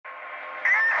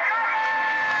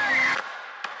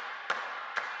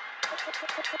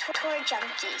Tour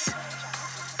Junkies.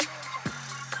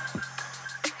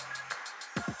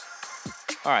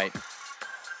 All right.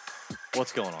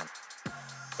 What's going on?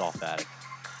 Golf Addict.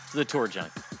 This is the Tour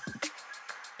Junkie.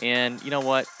 And you know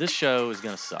what? This show is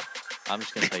going to suck. I'm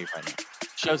just going to tell you right now. The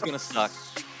show's going to suck.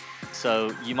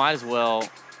 So you might as well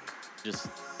just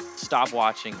stop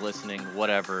watching, listening,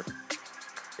 whatever.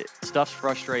 Stuff's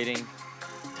frustrating.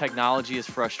 Technology is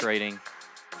frustrating.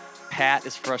 Pat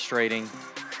is frustrating.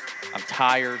 I'm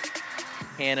tired.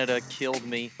 Canada killed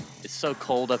me. It's so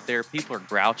cold up there. People are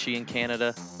grouchy in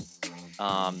Canada.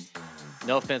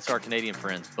 No offense to our Canadian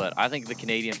friends, but I think the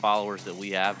Canadian followers that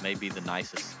we have may be the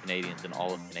nicest Canadians in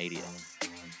all of Canada.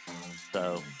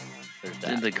 So there's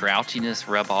that. Did the grouchiness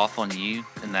rub off on you,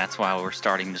 and that's why we're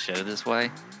starting the show this way?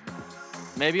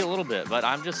 Maybe a little bit, but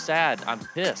I'm just sad. I'm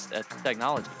pissed at the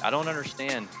technology. I don't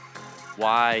understand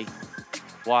why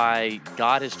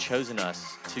God has chosen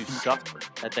us to suffer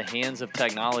at the hands of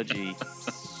technology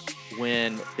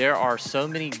when there are so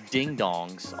many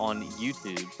ding-dongs on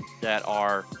YouTube that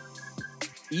are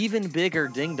even bigger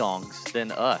ding-dongs than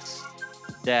us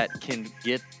that can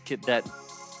get that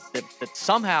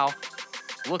somehow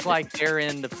look like they're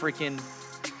in the freaking,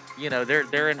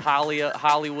 they're in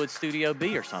Hollywood Studio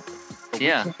B or something. But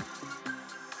Yeah.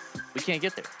 we can't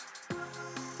get there.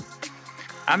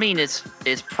 I mean, it's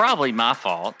probably my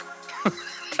fault.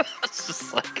 It's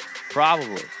just like,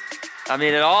 Probably. I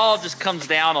mean, it all just comes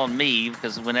down on me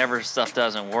because whenever stuff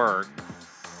doesn't work,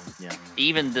 Yeah.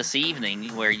 even this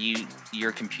evening where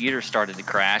your computer started to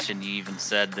crash and you even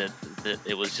said that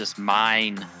it was just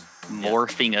mine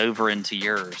morphing over into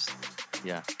yours.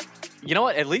 Yeah. You know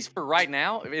what? At least for right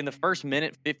now, in the first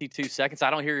minute, 52 seconds, I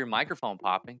don't hear your microphone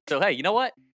popping. So, hey, you know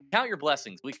what? Count your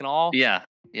blessings. We can all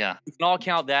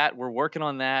count that. We're working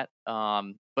on that.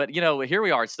 But, here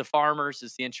we are. It's the farmers.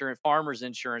 It's the farmers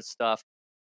insurance stuff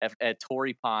at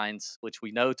Torrey Pines, which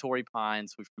we know Torrey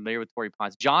Pines. We're familiar with Torrey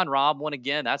Pines. Jon Rahm won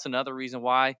again. That's another reason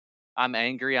why I'm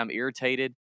angry. I'm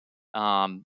irritated.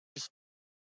 Just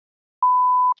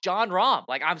Jon Rahm.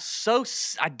 Like, I'm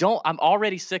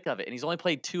already sick of it. And he's only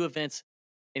played 2 events,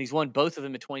 and he's won both of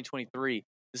them in 2023.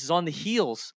 This is on the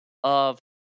heels of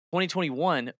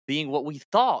 2021 being what we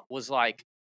thought was like,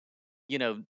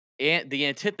 the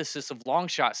antithesis of long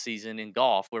shot season in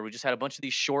golf, where we just had a bunch of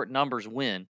these short numbers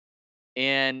win.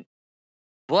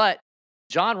 But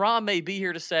Jon Rahm may be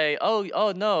here to say,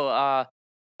 oh no,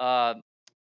 how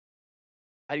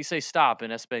do you say stop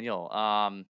in Espanol?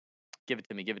 Give it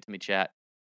to me, chat.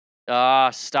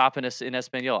 Stop in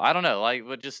Espanol. I don't know,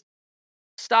 but just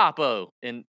stop.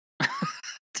 And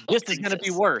this is going to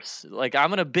be worse. Like, I'm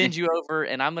going to bend you over,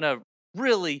 and I'm going to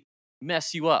really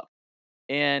mess you up.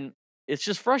 And it's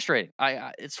just frustrating.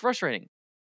 It's frustrating.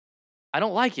 I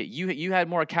don't like it. You had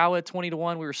Morikawa at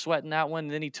 20-1. We were sweating that one,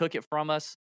 and then he took it from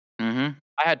us. Mm-hmm.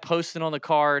 I had Poston on the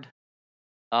card.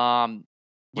 I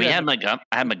had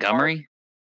Montgomery.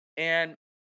 And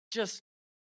just,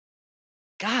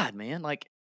 God, man, like,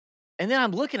 and then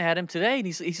I'm looking at him today, and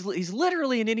he's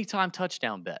literally an anytime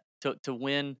touchdown bet to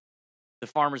win the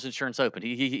Farmers Insurance Open.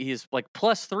 He is like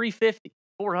plus 350,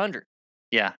 400.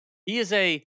 Yeah. He's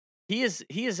like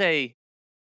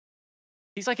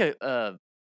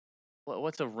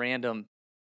what's a random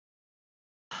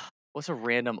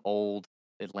old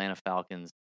Atlanta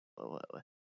Falcons?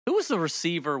 Who was the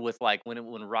receiver with, like,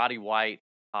 when Roddy White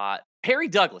caught Harry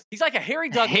Douglas? He's like a Harry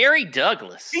Douglas. Harry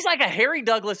Douglas. He's like a Harry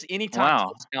Douglas anytime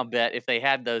Wow. touchdown bet if they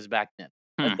had those back then.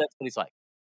 That's what he's like.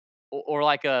 Or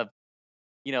like a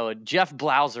Jeff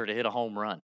Blauser to hit a home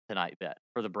run tonight bet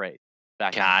for the Braves.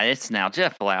 God, it's now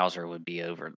Jeff Blauser would be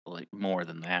over like more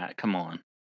than that. Come on.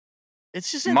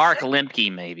 It's just Mark insane.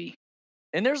 Lemke maybe.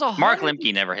 And there's Mark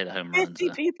Lemke never hit a home run.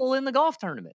 50 people in the golf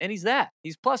tournament, and he's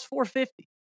plus 450.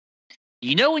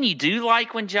 You know when you do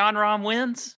like when Jon Rahm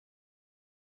wins?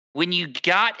 When you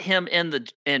got him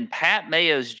in Pat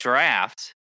Mayo's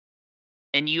draft,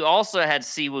 and you also had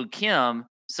Siwoo Kim,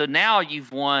 so now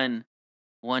you've won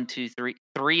 3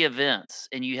 events,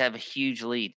 and you have a huge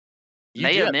lead.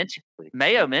 Mayo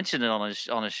mentioned it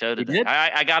on a show today.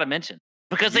 I got to mention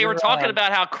because they were talking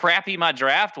about how crappy my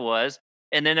draft was,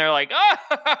 and then they're like,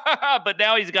 "Oh, but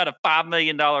now he's got a $5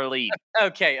 million lead."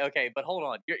 Okay, but hold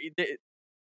on.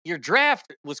 Your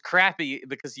draft was crappy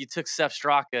because you took Seth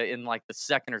Straka in like the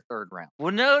 2nd or 3rd round.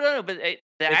 Well, no, but they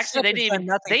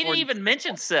didn't even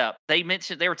mention Seth. They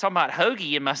were talking about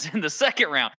Hoagie in the 2nd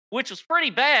round, which was pretty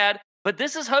bad. But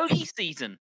this is Hoagie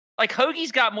season. Like,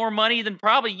 Hoagie's got more money than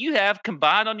probably you have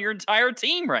combined on your entire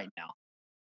team right now.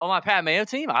 On my Pat Mayo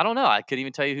team? I don't know. I couldn't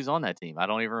even tell you who's on that team. I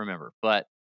don't even remember. But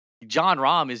John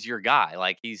Rahm is your guy.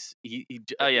 Like he's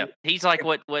Oh yeah, he's like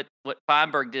what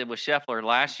Feinberg did with Scheffler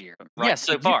last year. Right? Yes,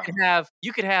 so far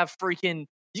you could have freaking.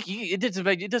 It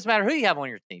doesn't matter who you have on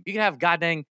your team. You can have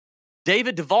goddamn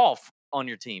David Duval on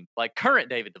your team, like current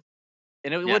David Duval,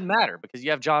 and it wouldn't matter because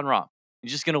you have John Rahm.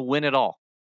 He's just gonna win it all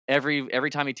every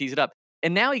time he tees it up.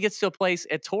 And now he gets to a place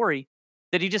at Torrey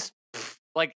that he just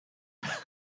like.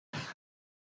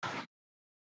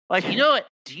 Like you know what?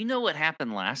 Do you know what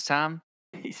happened last time?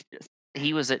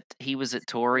 He was at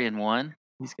Torrey and won.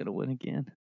 He's gonna win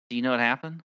again. Do you know what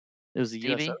happened? It was the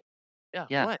US Open.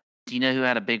 Yeah. What? Do you know who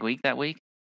had a big week that week?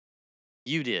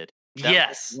 You did.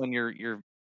 Yes. When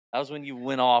that was when you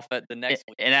went off at the next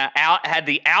week. And I had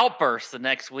the outburst the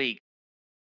next week.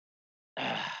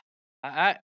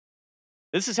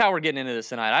 This is how we're getting into this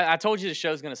tonight. I told you the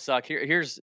show's going to suck.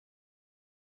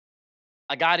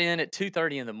 I got in at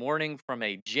 2:30 in the morning from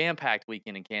a jam-packed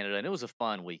weekend in Canada, and it was a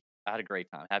fun week. I had a great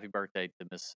time. Happy birthday to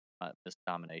Miss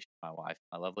Domination, my wife,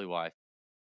 my lovely wife.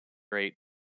 Great,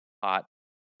 hot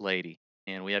lady,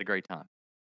 and we had a great time.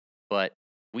 But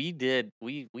we did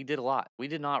a lot. We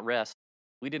did not rest.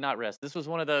 This was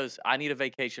one of those, I need a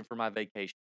vacation for my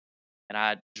vacation. And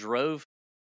I drove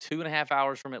 2.5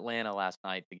 hours from Atlanta last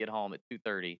night to get home at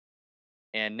 2:30.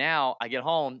 And now I get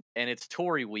home and it's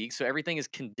Torrey week, so everything is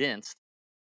condensed.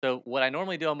 So what I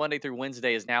normally do on Monday through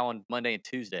Wednesday is now on Monday and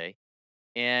Tuesday.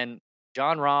 And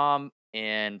John Rahm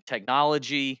and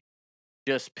technology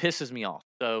just pisses me off.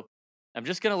 So I'm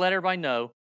just going to let everybody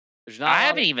know. I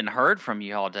haven't even heard from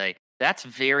you all day. That's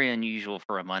very unusual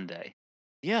for a Monday.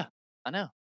 Yeah, I know.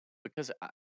 Because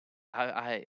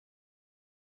I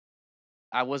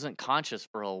wasn't conscious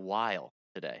for a while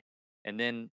today. And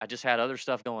then I just had other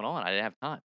stuff going on. I didn't have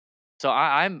time. So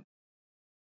I'm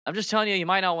just telling you, you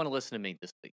might not want to listen to me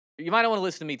this week. You might not want to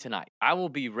listen to me tonight. I will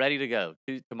be ready to go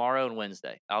tomorrow and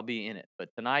Wednesday. I'll be in it. But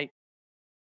tonight,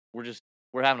 we're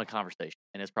having a conversation,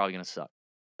 and it's probably going to suck.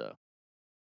 So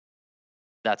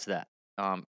that's that.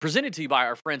 Presented to you by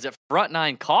our friends at Front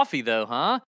Nine Coffee, though,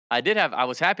 huh? I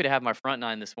was happy to have my Front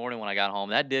Nine this morning when I got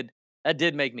home. That did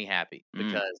make me happy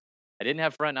because I didn't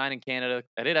have Front Nine in Canada.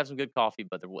 I did have some good coffee,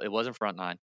 but it wasn't Front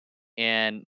Nine.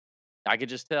 And I could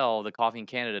just tell the coffee in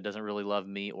Canada doesn't really love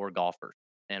me or golfers,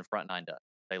 and Front Nine does.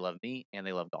 They love me, and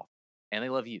they love golf, and they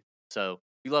love you. So if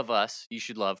you love us, you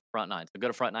should love Front Nine. So go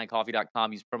to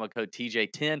front9coffee.com, use promo code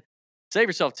TJ10. Save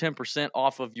yourself 10%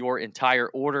 off of your entire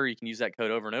order. You can use that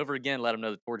code over and over again. Let them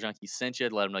know the Tour Junkies sent you.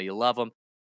 Let them know you love them.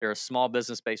 They're a small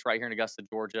business based right here in Augusta,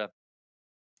 Georgia,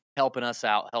 helping us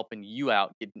out, helping you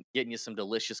out, getting you some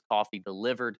delicious coffee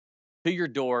delivered to your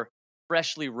door,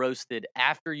 freshly roasted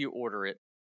after you order it.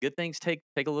 Good things take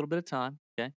a little bit of time,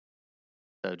 okay?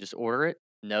 So just order it.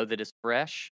 Know that it's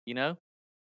fresh, you know?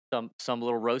 Some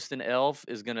little roasting elf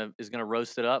is gonna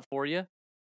roast it up for you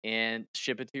and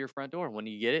ship it to your front door. When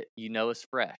you get it, you know it's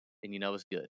fresh and you know it's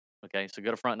good. Okay, so go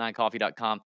to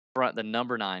front9coffee.com,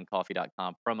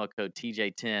 front9coffee.com, promo code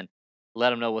TJ10.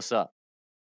 Let them know what's up.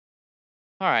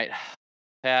 All right,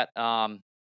 Pat.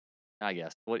 I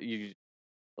guess were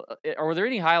there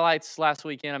any highlights last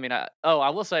weekend? I mean, I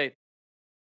will say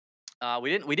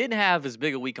we didn't have as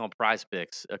big a week on Prize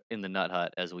Picks in the Nut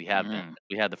Hut as we have been.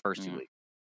 We had the first 2 weeks,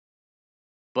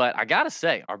 but I gotta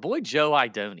say, our boy Joe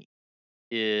Idoni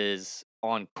is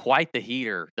on quite the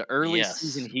heater, the early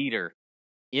season heater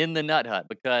in the Nut Hut.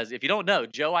 Because if you don't know,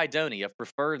 Joe Idoni of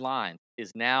Preferred Line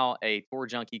is now a Tour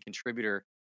Junkie contributor,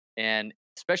 and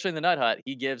especially in the Nut Hut,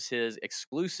 he gives his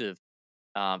exclusive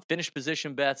finish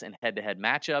position bets and head-to-head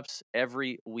matchups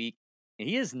every week. And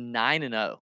he is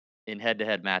 9-0 in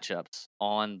head-to-head matchups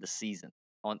on the season.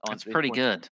 That's pretty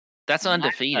good. That's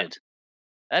undefeated.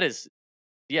 That is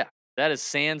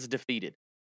sans defeated.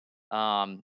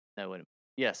 No, wait a minute.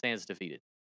 Yeah, Sans defeated.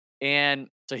 And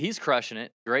so he's crushing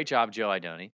it. Great job, Joe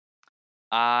Idoni.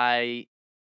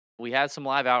 We had some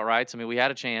live outrights. I mean, we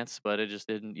had a chance, but it just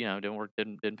didn't work,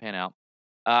 didn't pan out.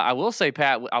 I will say,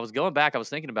 Pat, I was going back, I was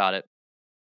thinking about it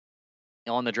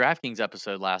on the DraftKings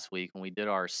episode last week when we did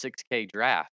our 6K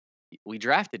draft. We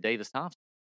drafted Davis Thompson.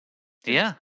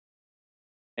 Yeah.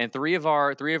 And three of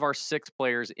our 6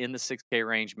 players in the 6K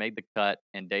range made the cut,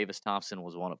 and Davis Thompson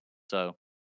was one of them. So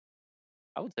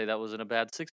I would say that wasn't a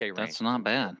bad 6K range. That's not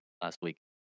bad. Last week.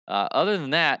 Other than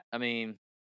that, I mean,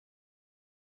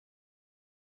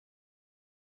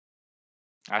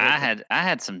 I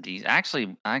had some decent. I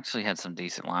actually had some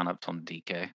decent lineups on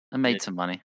DK. I made some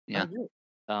money. Yeah.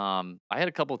 I had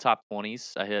a couple of top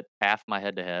 20s. I hit half my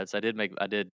head-to-heads. I did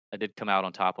come out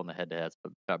on top on the head-to-heads,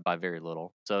 but by very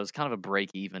little. So it was kind of a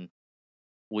break-even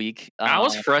week. I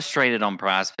was frustrated on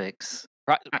Prize Picks.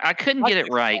 I couldn't get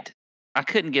it right. I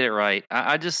couldn't get it right.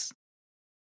 I just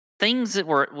things that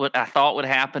were what I thought would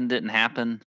happen didn't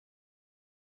happen,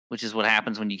 which is what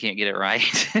happens when you can't get it right.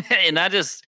 And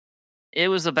it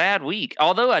was a bad week.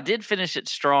 Although I did finish it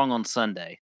strong on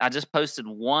Sunday. I just posted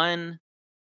one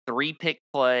 3-pick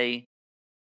play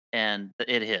and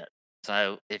it hit.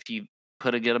 So if you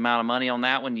put a good amount of money on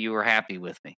that one, you were happy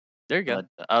with me. There you go.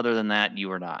 But other than that, you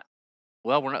were not.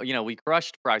 Well, we're not, we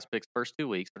crushed Prize Picks first 2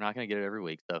 weeks. We're not going to get it every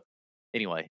week. So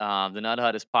anyway, the Nut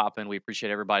Hut is popping. We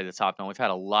appreciate everybody that's hopped on. We've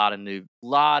had a lot of new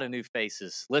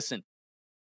faces. Listen,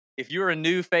 if you're a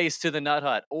new face to the Nut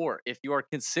Hut, or if you are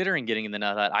considering getting in the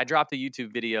Nut Hut, I dropped a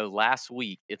YouTube video last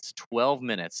week. It's 12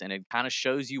 minutes, and it kind of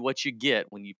shows you what you get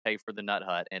when you pay for the Nut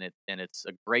Hut, and it's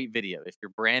a great video. If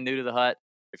you're brand new to the Hut,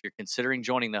 if you're considering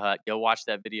joining the Hut, go watch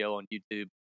that video on YouTube.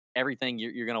 Everything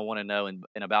you're going to want to know in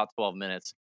about 12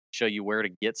 minutes. Show you where to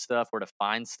get stuff, where to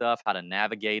find stuff, how to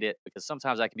navigate it, because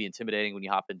sometimes that can be intimidating when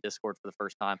you hop in Discord for the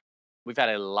first time. We've had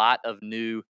a lot of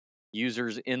new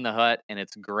users in the Hut, and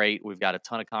it's great. We've got a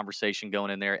ton of conversation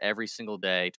going in there every single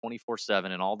day,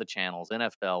 24/7, and all the channels,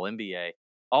 NFL, NBA,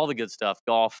 all the good stuff,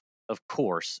 golf, of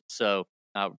course. So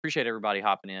appreciate everybody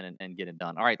hopping in and getting it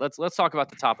done. All right, let's talk about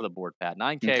the top of the board, Pat.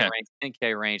 9K range,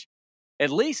 10K range.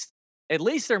 At least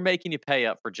they're making you pay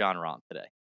up for Jon Rahm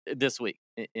this week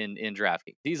in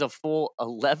DraftKings. He's a full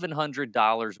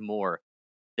 $1,100 more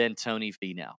than Tony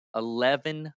Finau.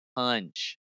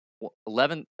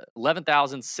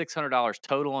 $11,600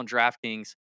 total on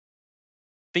DraftKings.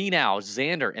 Finau,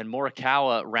 Xander, and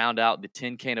Morikawa round out the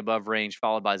 10K and above range,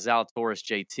 followed by Zalatoris,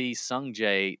 JT, Sung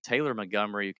Jae, Taylor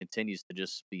Montgomery, who continues to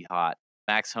just be hot.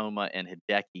 Max Homa and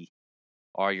Hideki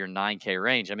are your 9K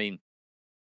range. I mean,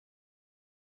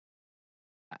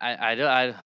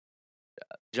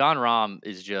 Jon Rahm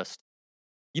is just,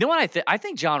 you know what I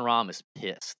think Jon Rahm is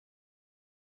pissed,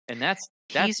 and that's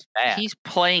bad. He's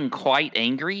playing quite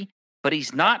angry, but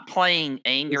he's not playing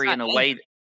angry in a way.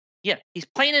 Yeah, he's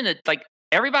playing in a like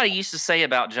everybody used to say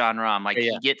about Jon Rahm. Like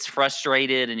he gets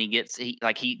frustrated and he gets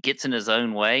in his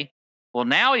own way. Well,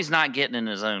 now he's not getting in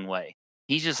his own way.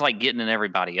 He's just like getting in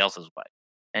everybody else's way,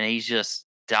 and he's just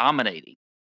dominating.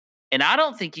 And I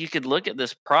don't think you could look at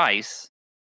this price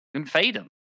and fade him.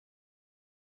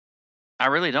 I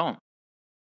really don't.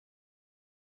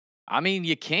 I mean,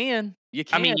 you can. You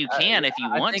I mean, you can if you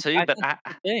want to, but I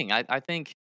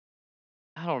think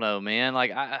I don't know, man.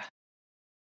 Like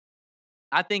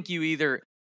I think you either,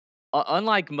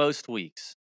 unlike most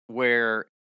weeks where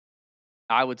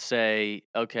I would say,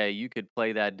 okay, you could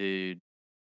play that dude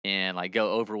and like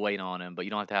go overweight on him, but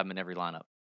you don't have to have him in every lineup.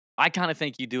 I kind of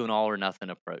think you do an all or nothing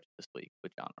approach this week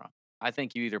with Jon Rahm. I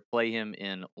think you either play him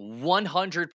in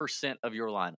 100% of your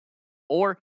lineup,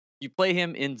 or you play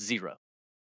him in 0,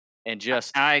 and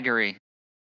just I agree,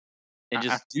 and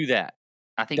just do that.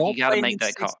 I think you got to make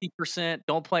that call. 60%.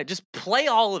 Don't play. Just play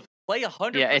all of it. Play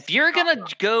 100%. Yeah, if you're gonna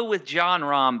go with Jon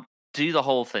Rahm, do the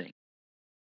whole thing.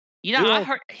 You know, I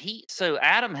heard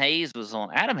Adam Hayes was on.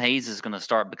 Adam Hayes is going to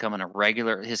start becoming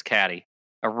his caddy,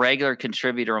 a regular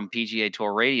contributor on PGA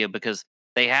Tour Radio because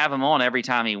they have him on every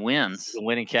time he wins. The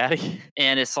winning caddy,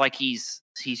 and it's like he's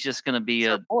just going to be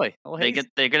boy. They're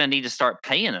going to need to start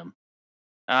paying him.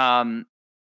 But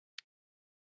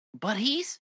he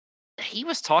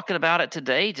was talking about it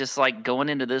today, just like going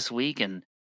into this week, and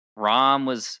Rahm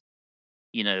was,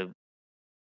 he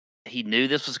knew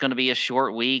this was going to be a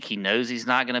short week. He knows he's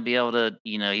not going to be able to,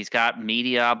 he's got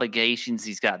media obligations.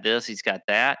 He's got this, he's got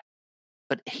that,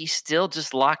 but he's still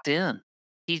just locked in.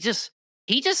 He just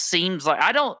seems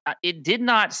like it did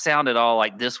not sound at all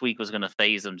like this week was going to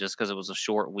phase him just because it was a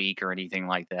short week or anything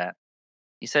like that.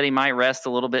 He said he might rest a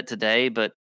little bit today,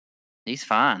 but he's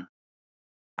fine.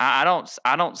 I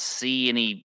don't see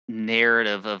any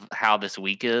narrative of how this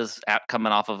week is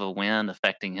coming off of a win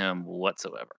affecting him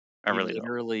whatsoever. He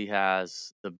literally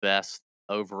has the best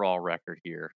overall record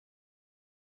here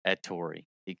at Torrey.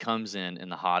 He comes in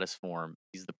the hottest form.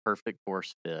 He's the perfect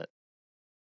course fit.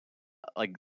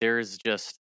 Like, I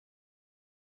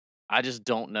just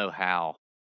don't know how.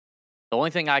 The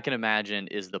only thing I can imagine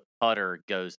is the putter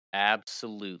goes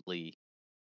absolutely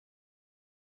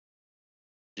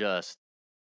just,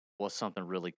 what's something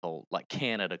really cold? Like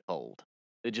Canada cold.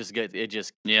 Just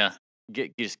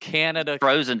Canada.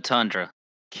 Frozen tundra.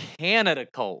 Canada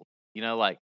cold,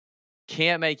 like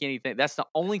can't make anything. That's the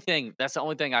only thing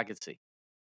I could see.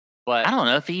 But I don't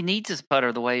know if he needs his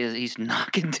putter the way he's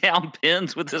knocking down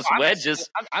pins with his wedges.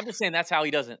 I'm just saying that's how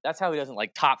he doesn't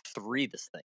like top 3 this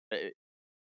thing.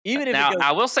 Even if now,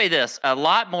 I will say this: a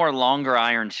lot more longer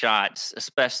iron shots,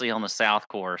 especially on the South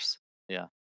course. Yeah.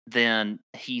 Than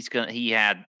he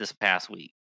had this past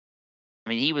week. I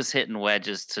mean, he was hitting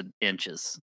wedges to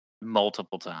inches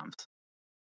multiple times.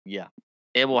 Yeah.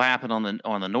 It will happen on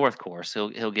the north course.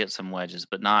 He'll get some wedges,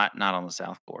 but not on the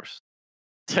south course.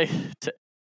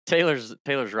 Taylor's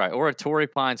right. Or a Torrey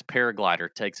Pines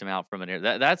paraglider takes him out from an air.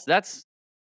 That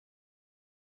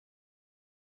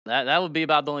would be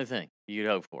about the only thing you'd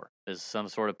hope for is some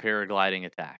sort of paragliding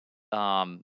attack.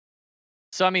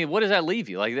 So I mean, what does that leave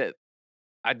you? Like that,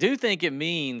 I do think it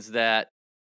means that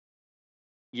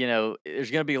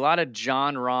there's going to be a lot of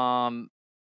John Rahm,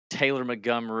 Taylor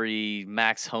Montgomery,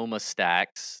 Max Homa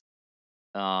stacks.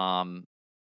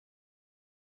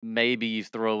 Maybe you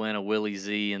throw in a Willie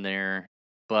Z in there,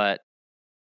 but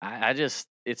I just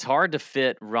it's hard to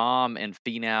fit Rahm and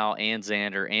Finau and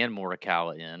Xander and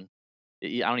Morikawa in.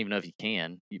 I don't even know if you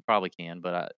can. You probably can,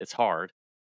 but it's hard.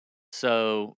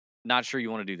 So not sure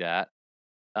you want to do that.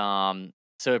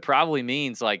 So it probably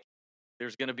means like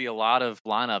there's going to be a lot of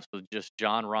lineups with just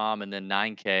John Rahm and then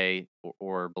 9K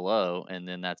or below, and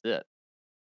then that's it.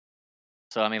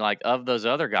 So I mean, like of those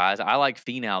other guys, I like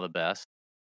Finau the best.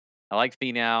 I like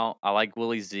Finau. I like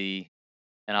Willie Z,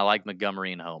 and I like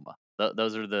Montgomery and Homa.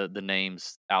 Those are the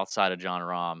names outside of John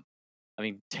Rahm. I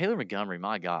mean, Taylor Montgomery,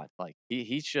 my God, like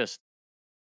he's just.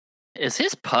 Is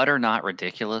his putter not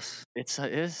ridiculous? It's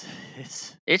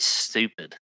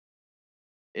stupid.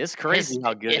 It's crazy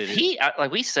how good it is. Like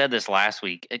we said this last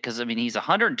week, because I mean he's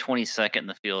 122nd in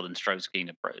the field in strokes gained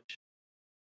approach.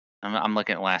 I'm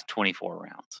looking at the last 24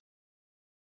 rounds.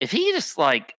 If he just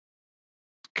like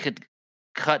could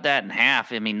cut that in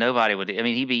half, I mean nobody would. I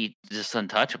mean he'd be just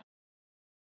untouchable.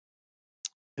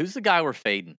 Who's the guy we're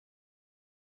fading?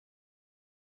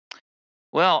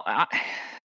 Well,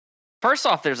 first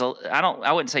off,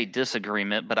 I wouldn't say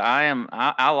disagreement, but I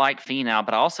like Finau,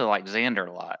 but I also like Xander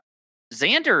a lot.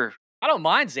 Xander, I don't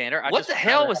mind Xander. What the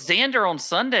hell was Xander on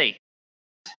Sunday?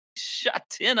 Shot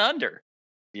 10 under.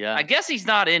 Yeah. I guess he's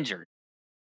not injured.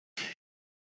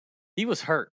 He was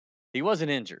hurt. He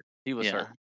wasn't injured. He was hurt.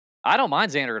 I don't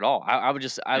mind Xander at all. I would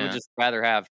rather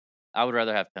have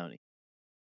Tony.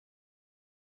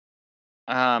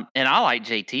 And I like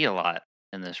JT a lot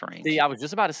in this range. See, I was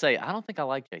just about to say, I don't think I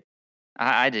like JT.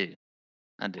 I do.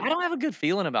 I don't have a good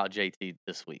feeling about JT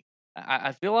this week.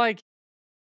 I feel like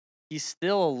he's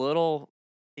still a little.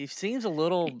 He seems a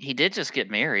little. He did just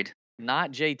get married.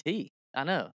 Not JT. I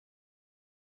know.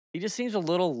 He just seems a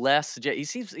little less. He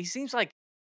seems like.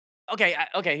 Okay.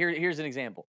 Here's an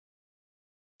example.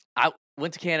 I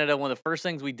went to Canada. One of the first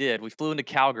things we did, we flew into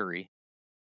Calgary,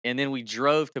 and then we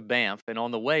drove to Banff. And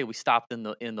on the way, we stopped in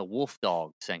the wolf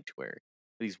dog sanctuary.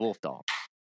 These wolf dogs.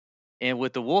 And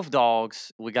with the wolf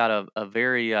dogs, we got a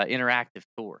very interactive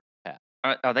tour.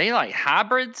 Are they like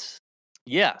hybrids?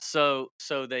 Yeah. So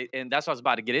they, and that's what I was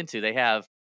about to get into. They have,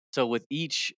 so with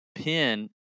each pin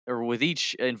or with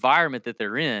each environment that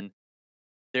they're in,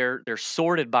 they're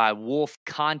sorted by wolf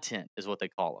content is what they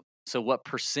call them. So what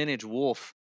percentage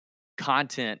wolf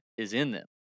content is in them?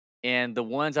 And the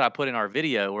ones that I put in our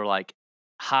video were like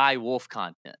high wolf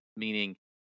content, meaning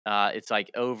it's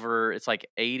like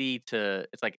 80 to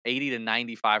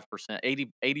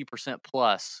 95%, 80%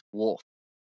 plus wolf.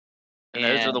 And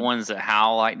those are the ones that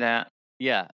howl like that?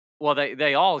 Yeah. Well,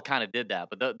 they all kind of did that,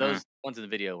 but those ones in the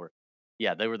video were,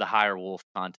 they were the higher wolf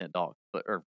content dogs,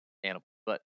 or animals.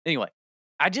 But anyway,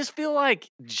 I just feel like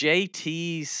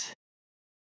JT's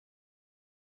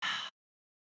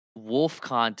wolf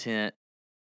content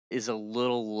is a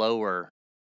little lower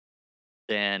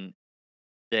than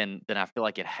I feel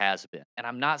like it has been. And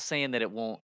I'm not saying that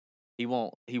he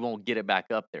won't get it back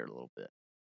up there a little bit.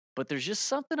 But there's just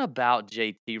something about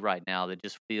JT right now that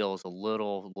just feels a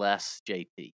little less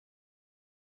JT.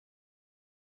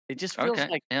 It just feels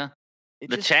like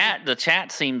The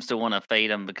chat seems to want to fade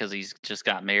him because he's just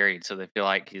got married, so they feel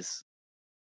like he's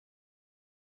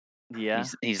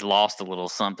lost a little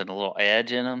something, a little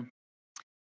edge in him.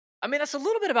 I mean, that's a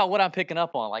little bit about what I'm picking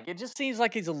up on. Like, it just seems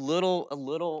like he's a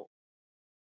little.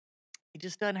 He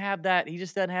just doesn't have that. He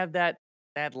just doesn't have that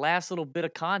last little bit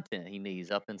of content he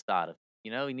needs up inside of him.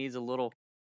 He needs a little.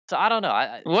 So I don't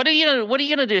know. What are you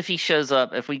gonna do if he shows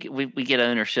up? If we get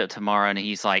ownership tomorrow and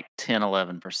he's like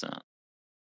 10-11%?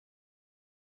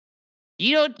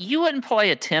 You wouldn't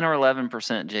play a 10 or 11%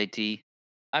 JT.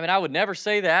 I mean, I would never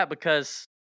say that because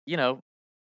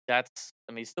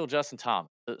he's still Justin Thomas.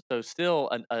 So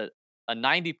still a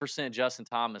 90% Justin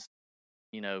Thomas,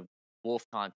 wolf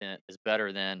content is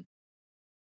better than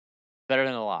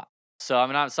a lot. So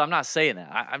I'm not saying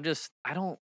that.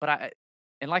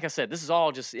 And like I said, this is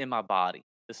all just in my body.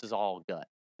 This is all gut.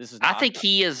 I think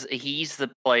he's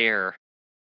the player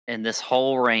in this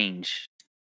whole range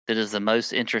that is the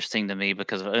most interesting to me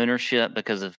because of ownership,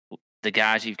 because of the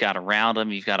guys you've got around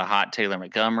him. You've got a hot Taylor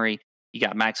Montgomery. You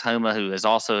got Max Homa, who is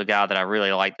also a guy that I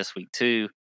really like this week too.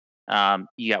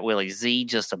 You got Willie Z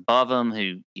just above him,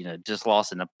 who just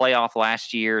lost in the playoff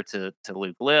last year to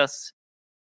Luke List.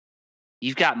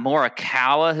 You've got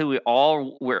Morikawa, who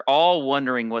we're all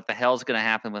wondering what the hell's going to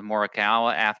happen with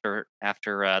Morikawa after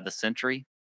the Century.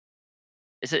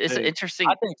 It's interesting.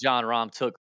 I think Jon Rahm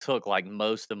took like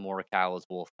most of Morikawa's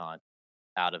wolf time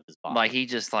out of his body. Like he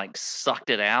just like sucked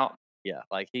it out. Yeah,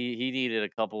 like he needed a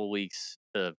couple of weeks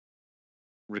to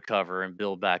recover and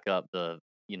build back up the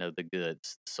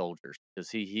goods soldiers, because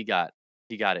he got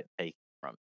it taken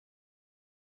from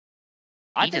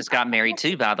him. He just got married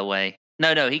too, by the way.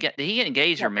 No, he got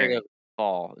engaged or married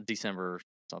fall December or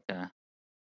something. Yeah.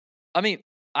 I mean,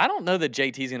 I don't know that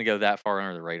JT's going to go that far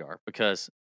under the radar, because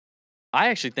I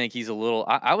actually think he's a little.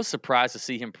 I was surprised to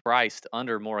see him priced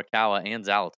under Morikawa and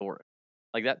Zalatoris.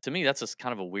 Like that, to me, that's just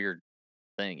kind of a weird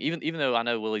thing. Even though I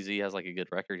know Willie Z has like a good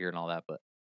record here and all that, but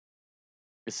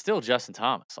it's still Justin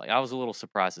Thomas. Like, I was a little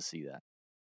surprised to see that.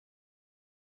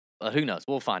 But who knows?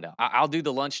 We'll find out. I'll do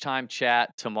the lunchtime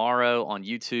chat tomorrow on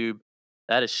YouTube.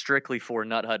 That is strictly for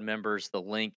Nut Hut members. The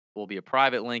link will be a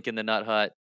private link in the Nut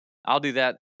Hut. I'll do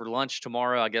that for lunch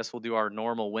tomorrow. I guess we'll do our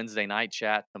normal Wednesday night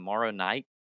chat tomorrow night.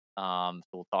 So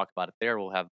we'll talk about it there.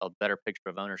 We'll have a better picture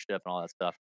of ownership and all that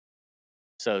stuff.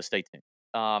 So stay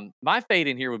tuned. My fade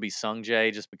in here would be Sung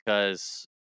Jae, just because,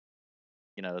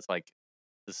 it's like,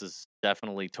 this is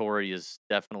definitely, Torrey is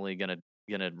definitely gonna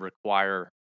require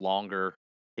longer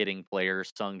hitting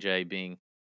players. Sung Jae being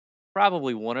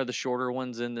probably one of the shorter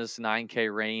ones in this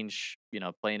 9K range.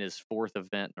 Playing his fourth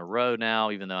event in a row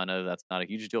now, even though I know that's not a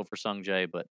huge deal for Sung Jae,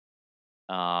 but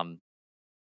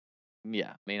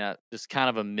yeah, I mean, just kind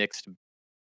of a mix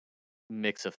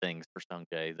of things for Sung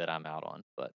Jae that I'm out on.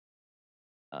 But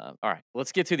all right,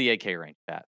 let's get to the 8K range,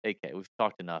 Pat. 8K, we've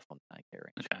talked enough on the 9K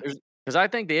range. Okay. Because I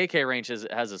think the 8K range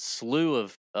has a slew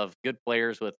of good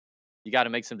players. With, you got to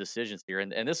make some decisions here,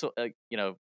 and this will,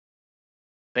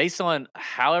 based on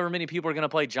however many people are going to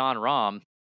play Jon Rahm,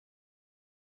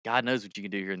 God knows what you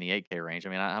can do here in the 8K range. I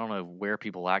mean, I don't know where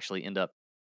people actually end up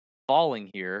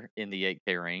falling here in the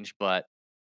 8K range, but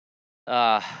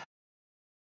what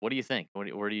do you think? Where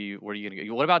do you going to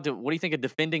go? What do you think a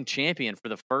defending champion for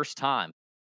the first time,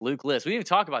 Luke List? We didn't even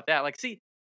talk about that. Like, see,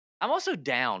 I'm also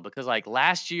down because, like,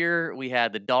 last year we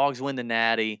had the dogs win the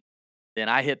Natty. Then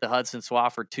I hit the Hudson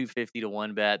Swafford 250 to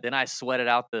 1 bet. Then I sweated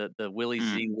out the Willie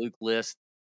Z Luke List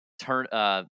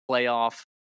playoff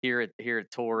here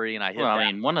at Torrey, and I hit. Well, I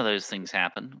mean, one of those things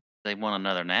happened. They won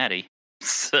another Natty.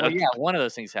 So. Well, yeah, one of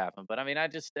those things happened. But I mean, I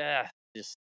just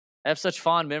have such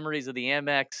fond memories of the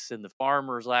Amex and the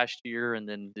Farmers last year, and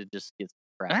then it just gets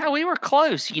crap. Yeah, we were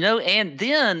close, and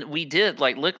then we did,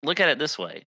 like, look at it this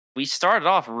way. We started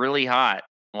off really hot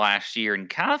last year and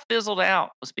kind of fizzled out,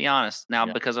 let's be honest. Now,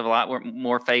 because of a lot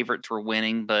more favorites were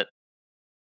winning, but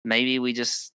maybe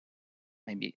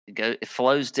it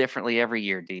flows differently every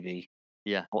year, DB.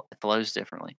 Yeah. It flows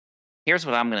differently. Here's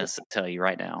what I'm going to tell you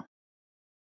right now.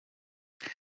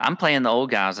 I'm playing the old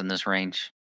guys in this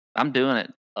range. I'm doing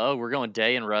it. Oh, we're going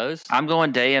Day and Rose? I'm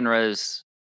going Day and Rose.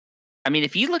 I mean,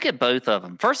 if you look at both of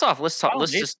them, first off, let's talk.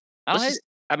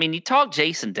 I mean, you talk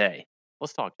Jason Day.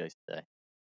 Let's talk Jason Day.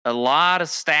 A lot of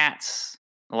stats,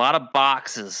 a lot of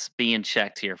boxes being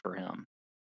checked here for him.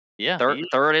 Yeah.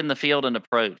 Third in the field in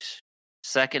approach,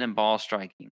 second in ball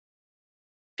striking,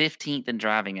 15th in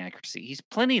driving accuracy. He's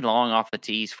plenty long off the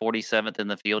tee. He's 47th in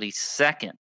the field. He's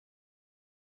second.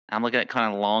 I'm looking at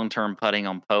kind of long-term putting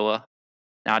on POA.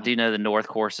 Now, I do know the North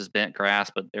course is bent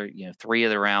grass, but 3 of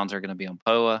the rounds are going to be on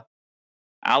POA.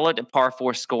 I looked at par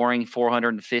 4 scoring,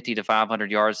 450 to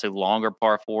 500 yards, so longer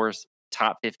par 4s,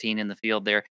 top 15 in the field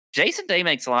there. Jason Day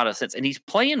makes a lot of sense, and he's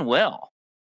playing well.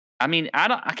 I mean,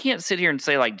 I can't sit here and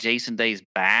say, like, Jason Day's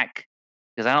back,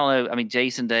 because I don't know. I mean,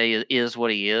 Jason Day is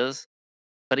what he is.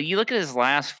 But you look at his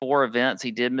last 4 events,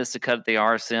 he did miss the cut at the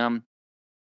RSM,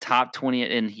 top 20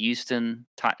 in Houston,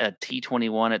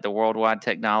 T21 at the Worldwide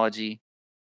Technology,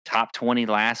 top 20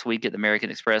 last week at the American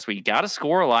Express, where you got to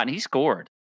score a lot, and he scored,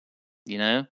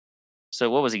 So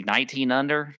what was he, 19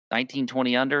 under, 19,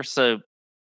 20 under? So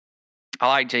I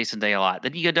like Jason Day a lot.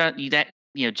 Then you go down,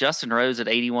 Justin Rose at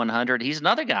 8,100. He's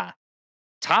another guy.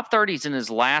 Top 30s in his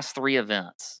last 3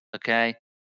 events, okay?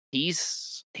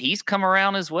 He's come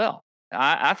around as well.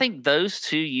 I think those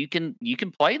two you can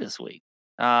play this week.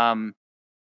 So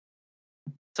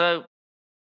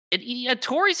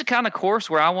Torrey's the kind of course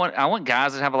where I want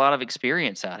guys that have a lot of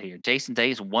experience out here. Jason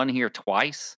Day's won here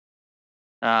twice.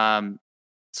 I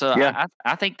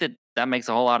think that makes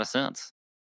a whole lot of sense.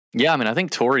 Yeah, I mean, I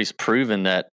think Torrey's proven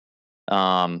that.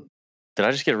 Did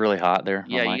I just get really hot there?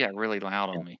 Yeah, you got really loud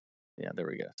on me. Yeah, there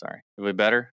we go. Sorry. Are we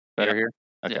better? Better here?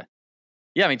 Okay.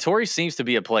 Yeah, I mean, Torrey seems to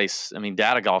be a place. I mean,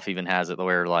 Data Golf even has it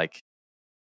where, like,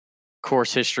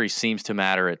 course history seems to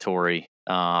matter at Torrey,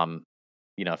 a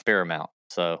fair amount.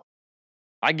 So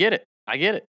I get it.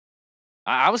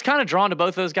 I was kind of drawn to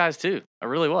both those guys, too. I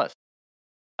really was.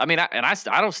 I mean, I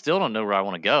still don't know where I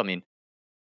want to go. I mean,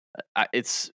 I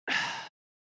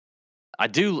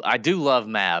do love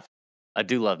Mav. I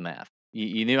do love Mav.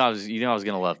 You knew I was going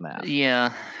to love Mav.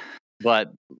 Yeah.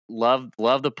 But love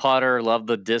the putter, love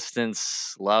the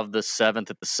distance, love the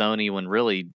 7th at the Sony when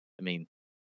really, I mean,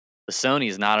 the Sony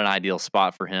is not an ideal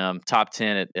spot for him. Top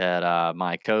 10 at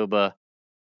Mayakoba,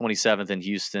 27th in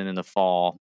Houston in the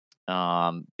fall.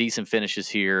 Decent finishes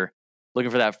here.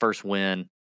 Looking for that first win.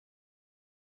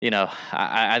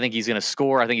 I think he's going to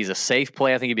score. I think he's a safe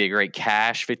play. I think he'd be a great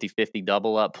cash 50-50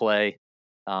 double up play.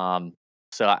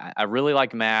 So I really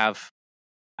like Mav.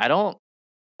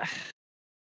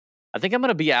 I think I'm going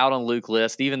to be out on Luke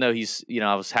List, even though he's,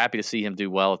 I was happy to see him do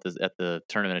well at the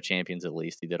Tournament of Champions. At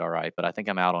least he did all right, but I think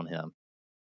I'm out on him.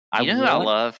 Who I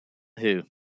love? Who?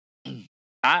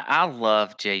 I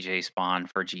love JJ Spawn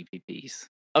for GPPs.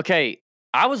 Okay,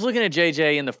 I was looking at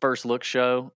JJ in the first look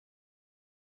show,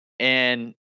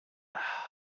 and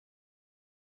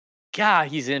God,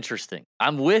 he's interesting.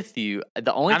 I'm with you.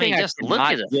 The only thing I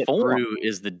cannot get through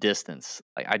is the distance.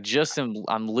 Like,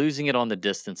 I'm losing it on the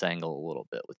distance angle a little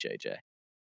bit with JJ.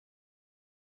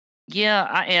 Yeah,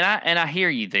 I hear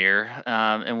you there.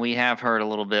 And we have heard a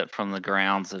little bit from the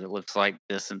grounds that it looks like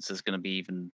distance is going to be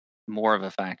even more of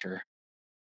a factor.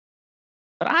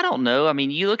 But I don't know. I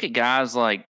mean, you look at guys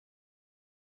like.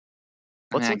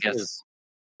 Let's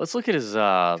look at his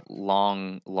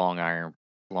long iron,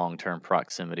 long-term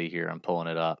proximity here. I'm pulling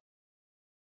it up.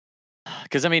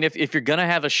 Because, I mean, if you're going to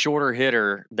have a shorter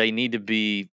hitter, they need to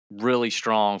be really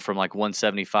strong from like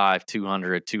 175,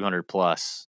 200, 200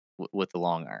 plus with the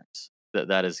long irons.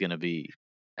 That is going to be.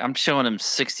 I'm showing him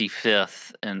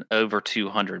 65th and over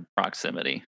 200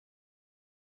 proximity.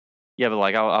 Yeah, but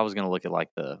like I was going to look at like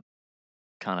the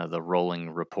kind of the rolling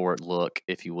report look,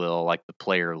 if you will, like the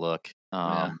player look.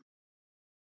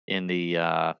 In the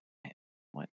I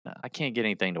can't get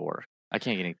anything to work. I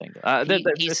can't get anything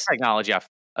to. This technology, I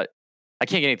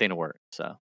can't get anything to work.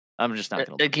 So I'm just not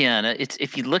going to. Again, it's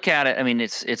if you look at it, I mean,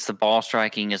 it's the ball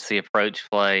striking, it's the approach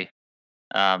play.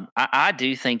 I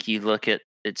do think you look at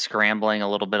scrambling a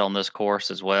little bit on this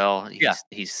course as well.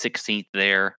 He's 16th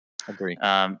there. Agree.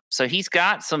 So he's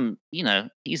got some,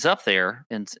 he's up there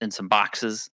in some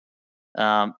boxes.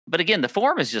 But again, the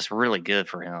form is just really good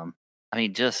for him. I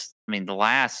mean,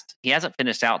 he hasn't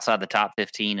finished outside the top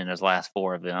 15 in his last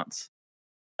 4 events.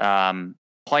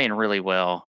 Playing really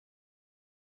well.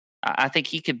 I think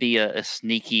he could be a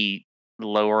sneaky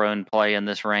lower owned play in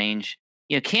this range.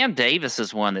 Cam Davis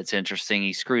is one that's interesting.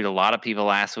 He screwed a lot of people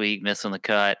last week, missing the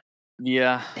cut.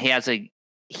 Yeah. He has a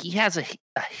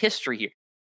history here.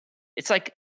 It's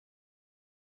like,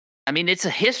 I mean, it's a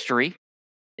history.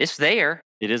 It's there.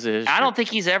 It is a history. I don't think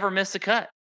he's ever missed a cut.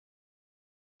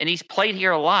 And he's played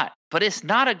here a lot, but it's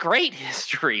not a great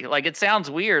history. Like, it sounds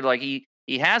weird. Like he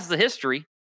has the history,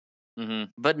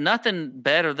 but nothing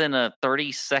better than a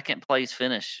 32nd place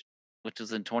finish, which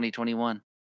was in 2021.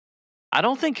 I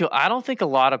don't think a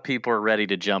lot of people are ready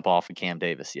to jump off of Cam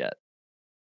Davis yet.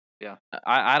 Yeah,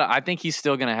 I think he's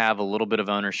still going to have a little bit of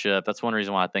ownership. That's one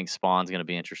reason why I think Spawn's going to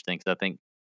be interesting, because I think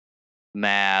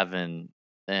Mav and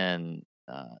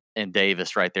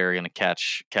Davis right there are going to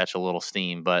catch a little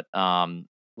steam. But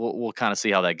we'll kind of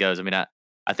see how that goes. I mean,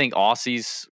 I think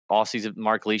Aussies,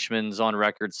 Mark Leishman's on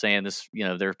record saying this.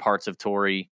 There are parts of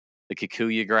Torrey, the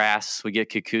Kikuyu grass. We get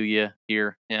Kikuyu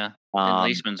here. Yeah. And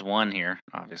Leishman's won here,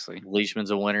 obviously.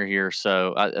 Leishman's a winner here.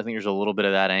 So I think there's a little bit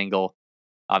of that angle.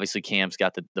 Obviously, Cam's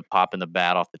got the pop in the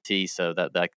bat off the tee. So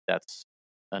that's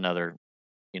another,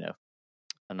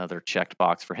 another checked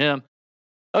box for him.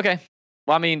 Okay.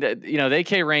 Well, I mean, the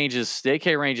AK range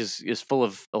is full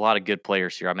of a lot of good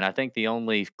players here. I mean, I think the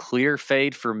only clear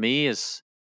fade for me is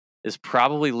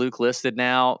probably Luke List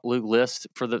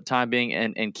for the time being,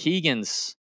 and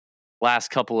Keegan's last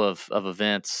couple of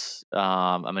events.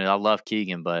 I mean, I love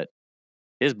Keegan, but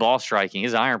his ball striking,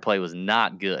 his iron play was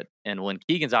not good. And when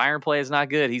Keegan's iron play is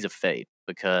not good, he's a fade,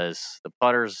 because the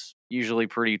putter's usually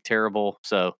pretty terrible.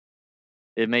 So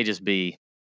it may just be,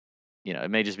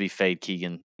 fade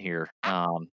Keegan here.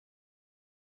 I'll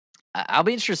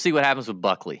be interested to see what happens with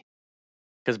Buckley,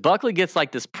 because Buckley gets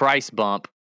like this price bump.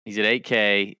 He's at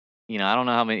 8K. I don't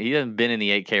know how many. He hasn't been in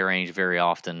the 8K range very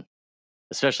often,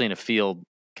 especially in a field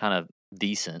kind of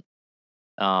decent.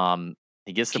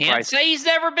 He gets the Can't price. say he's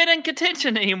never been in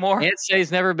contention anymore. Can't say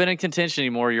he's never been in contention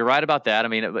anymore. You're right about that. I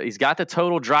mean, he's got the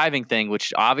total driving thing,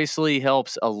 which obviously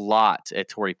helps a lot at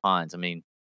Torrey Pines. I mean,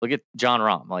 look at Jon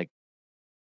Rahm. Like,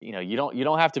 you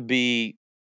don't have to be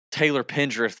Taylor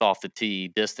Pendrith off the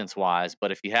tee distance wise,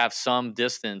 but if you have some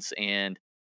distance and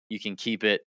you can keep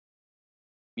it,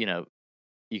 you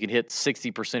can hit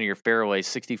 60% of your fairways,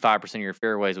 65% of your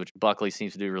fairways, which Buckley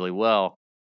seems to do really well.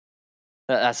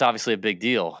 That's obviously a big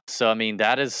deal. So, I mean,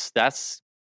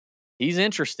 he's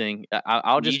interesting.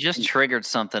 You just triggered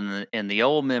something in the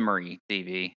old memory,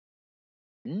 DV.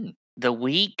 The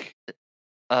week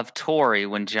of Torrey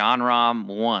when Jon Rahm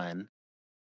won,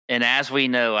 and as we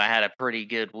know, I had a pretty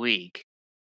good week.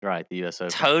 Right, the U.S.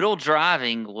 Open. Total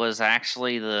driving was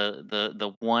actually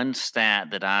the one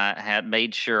stat that I had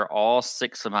made sure all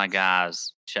 6 of my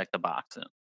guys checked the box in.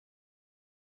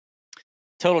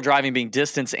 Total driving being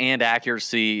distance and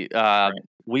accuracy. Right.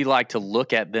 We like to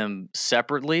look at them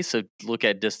separately. So look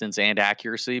at distance and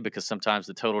accuracy because sometimes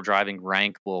the total driving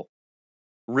rank will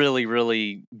really,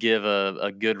 really give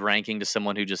a good ranking to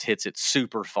someone who just hits it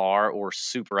super far or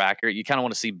super accurate. You kind of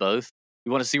want to see both.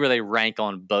 You want to see where they rank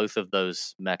on both of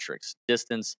those metrics,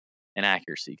 distance and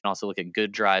accuracy. You can also look at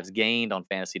good drives gained on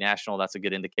Fantasy National. That's a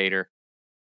good indicator.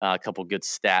 A couple good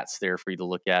stats there for you to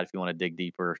look at if you want to dig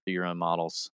deeper to your own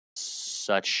models.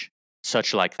 Such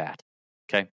like that.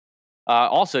 Okay.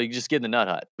 Also, you just get in the Nut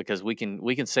Hut because we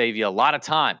can save you a lot of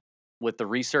time with the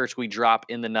research we drop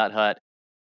in the Nut Hut.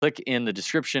 Click in the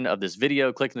description of this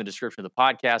video. Click in the description of the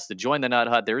podcast to join the Nut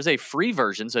Hut. There is a free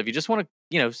version, so if you just want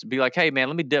to, be like, hey man,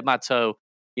 let me dip my toe.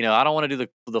 I don't want to do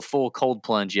the full cold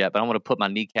plunge yet, but I want to put my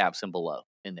kneecaps in below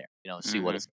in there, and see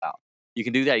what it's about. You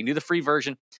can do that. You can do the free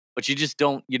version, but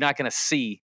you're not going to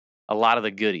see a lot of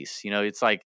the goodies. It's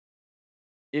like.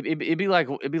 It'd be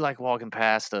like walking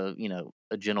past a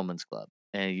gentleman's club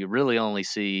and you really only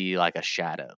see like a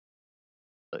shadow,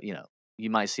 but you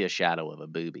might see a shadow of a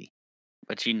boobie,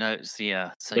 but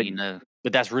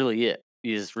but that's really it.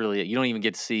 Is really it. You don't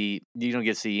get to see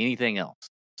anything else.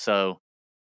 So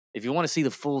if you want to see the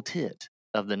full tit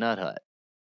of the Nut Hut,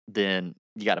 then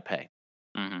you got to pay.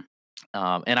 And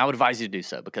I would advise you to do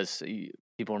so because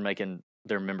people are making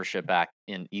their membership back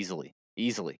in easily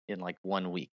in like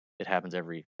 1 week. It happens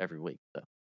every week. So,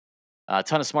 a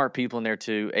ton of smart people in there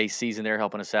too. AC's in there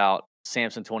helping us out.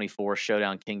 Samson 24,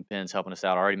 Showdown Kingpins helping us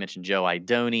out. I already mentioned Joe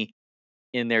Idoni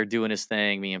in there doing his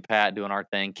thing. Me and Pat doing our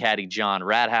thing. Caddy John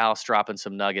Radhouse dropping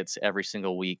some nuggets every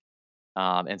single week,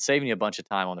 and saving you a bunch of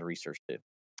time on the research too.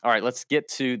 All right, let's get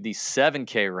to the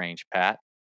 7K range, Pat.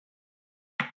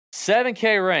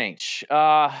 7K range.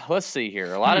 Let's see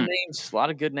here. A lot of names, a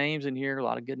lot of good names in here. A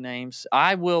lot of good names.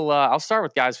 I'll start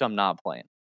with guys who I'm not playing.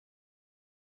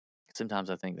 Sometimes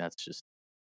I think that's just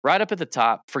right up at the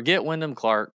top. Forget Wyndham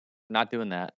Clark. Not doing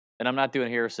that. And I'm not doing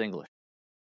Harris English.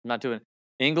 I'm not doing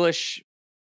English.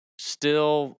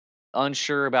 Still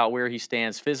unsure about where he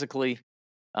stands physically.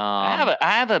 I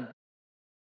have a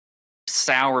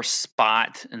sour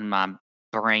spot in my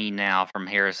brain now from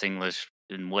Harris English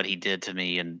and what he did to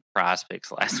me in Prize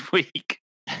Picks last week.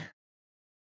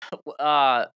 Well,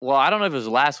 I don't know if it was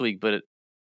last week, but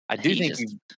I do think he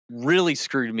really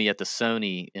screwed me at the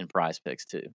Sony in Prize Picks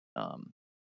too.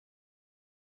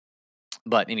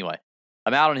 But anyway,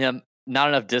 I'm out on him. Not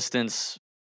enough distance.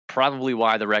 Probably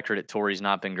why the record at Torrey's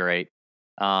not been great.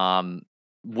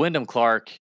 Wyndham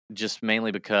Clark, just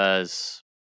mainly because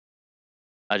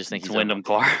I just think he's Wyndham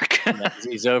Clark.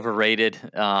 He's overrated.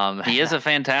 He is a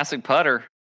fantastic putter,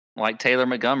 like Taylor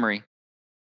Montgomery.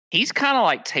 He's kind of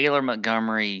like Taylor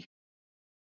Montgomery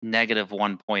negative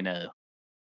 1.0.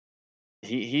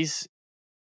 He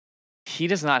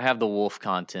does not have the wolf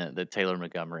content that Taylor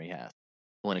Montgomery has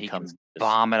when it comes to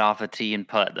bomb it off a tee and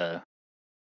putt though.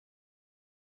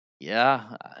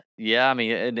 Yeah. I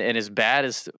mean, and as bad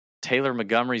as Taylor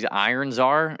Montgomery's irons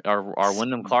are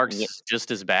Wyndham Clark's just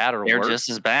as bad or they're worse? They're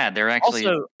just as bad. They're actually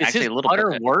also, is his a little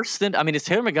putter bit worse than? I mean, is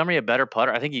Taylor Montgomery a better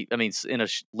putter? I think in a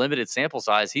limited sample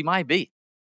size, he might be.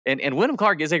 And Wyndham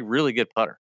Clark is a really good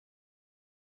putter.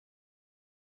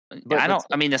 But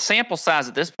I mean, the sample size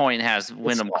at this point has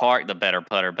Wyndham Clark the better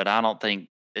putter, but I don't think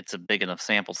it's a big enough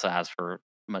sample size for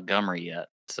Montgomery yet.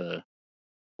 So,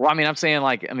 well, I mean, I'm saying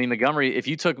Montgomery. If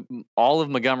you took all of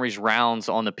Montgomery's rounds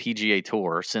on the PGA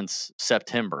Tour since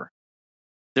September,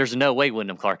 there's no way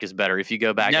Wyndham Clark is better. If you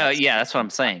go back, that's what I'm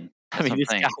saying. This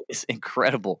guy is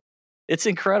incredible. It's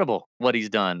incredible what he's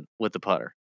done with the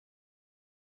putter.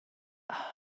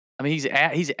 I mean,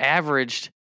 he's averaged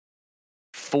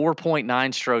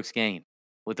 4.9 strokes gained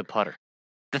with the putter.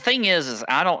 The thing is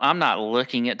I'm not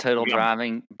looking at total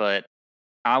driving, but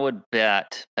I would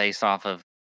bet based off of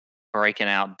breaking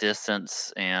out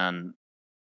distance and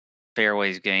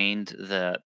fairways gained,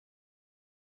 that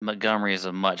Montgomery is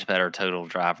a much better total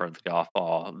driver of the golf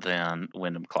ball than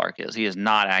Wyndham Clark is. He is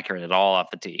not accurate at all off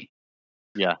the tee.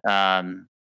 Yeah.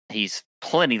 He's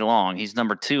plenty long. He's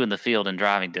number 2 in the field in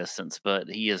driving distance, but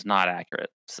he is not accurate.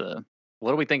 So,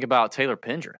 what do we think about Taylor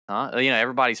Pendrith? Huh?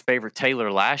 Everybody's favorite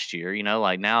Taylor last year.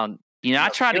 Like now. I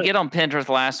tried to get on Pendrith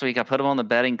last week. I put him on the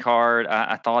betting card.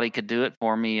 I thought he could do it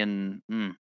for me, and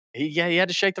he had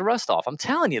to shake the rust off. I'm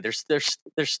telling you, there's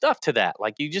stuff to that.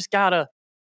 Like you just gotta.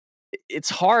 It's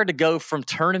hard to go from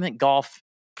tournament golf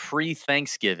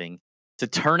pre-Thanksgiving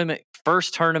to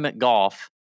first tournament golf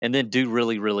and then do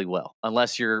really, really well,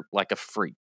 unless you're like a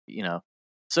freak,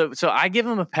 So I give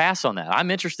him a pass on that. I'm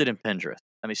interested in Pendrith.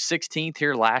 16th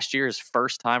here last year, his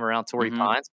first time around Torrey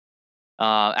Pines.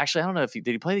 Actually, I don't know if did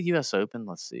he play the U.S. Open?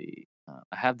 Let's see.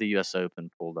 I have the U.S.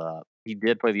 Open pulled up. He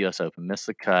did play the U.S. Open, missed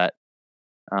the cut.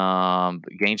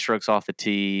 Gained strokes off the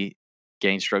tee,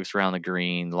 gained strokes around the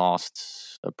green,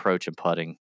 lost approach and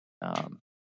putting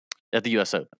at the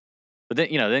U.S. Open. But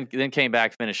then, then came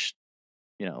back, finished,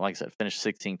 like I said, finished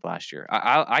 16th last year.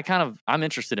 I'm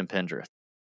interested in Pendrith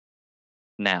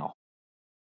now,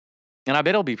 and I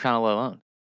bet it'll be kind of low owned.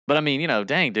 But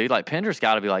dang dude, like Pendrith's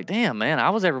got to be like, damn man,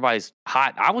 I was everybody's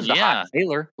hot. I was the hot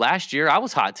Taylor last year. I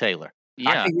was hot Taylor.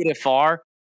 I could hit it far.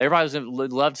 Everybody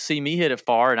would love to see me hit it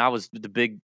far, and I was the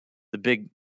big,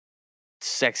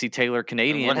 sexy Taylor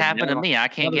Canadian. What happened to me? I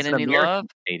can't get any love.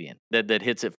 Canadian that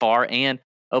hits it far, and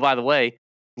oh by the way,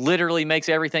 literally makes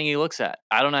everything he looks at.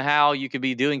 I don't know how you could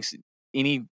be doing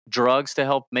any drugs to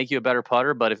help make you a better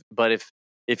putter, but if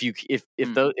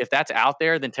that's out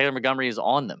there, then Taylor Montgomery is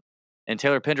on them, and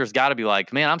Taylor Pendrith's got to be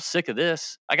like, man, I'm sick of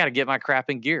this. I got to get my crap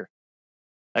in gear.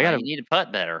 You need to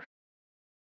putt better.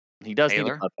 He does need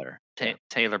to putt better.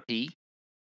 Taylor P.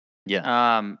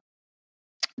 Yeah.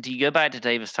 Do you go back to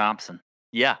Davis Thompson?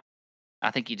 Yeah,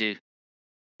 I think you do.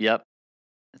 Yep.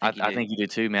 I think you do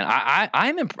too, man.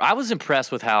 I was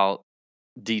impressed with how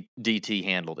DT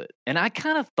handled it, and I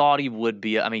kind of thought he would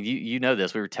be. You know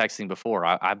this. We were texting before.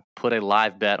 I put a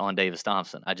live bet on Davis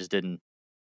Thompson. I just didn't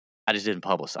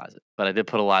publicize it, but I did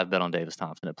put a live bet on Davis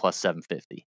Thompson at plus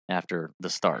 750 after the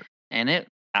start. And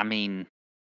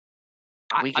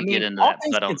we could get into that.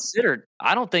 But considered,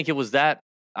 I don't think it was that.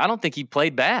 I don't think he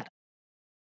played bad.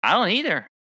 I don't either.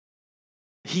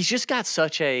 He's just got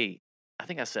such a. I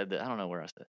think I said that. I don't know where I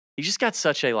said. He's just got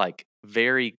such a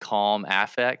very calm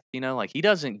affect. Like he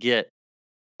doesn't get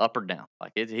up or down.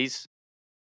 He's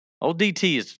old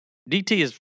DT is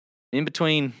in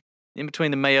between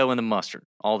the mayo and the mustard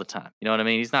all the time. You know what I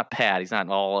mean? He's not Pat. He's not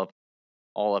all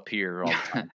up here all the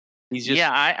time. He's just.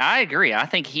 Yeah, I agree. I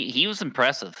think he was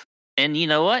impressive. And you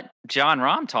know what? John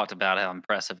Rahm talked about how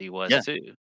impressive he was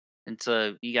too. And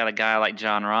so you got a guy like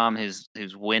John Rahm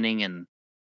who's winning, and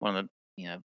one of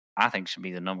the I think should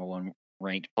be the number 1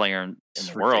 ranked player in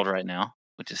the world right now,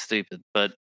 which is stupid.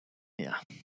 But yeah.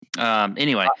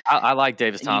 Anyway, I like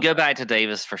Davis Thompson. You go back to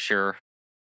Davis for sure.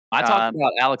 I talked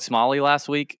about Alex Smalley last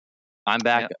week. I'm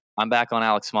back. Yep. I'm back on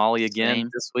Alex Smalley again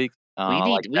this week.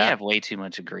 We have way too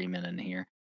much agreement in here.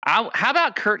 How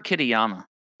about Kurt Kitayama?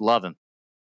 Love him.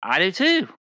 I do too.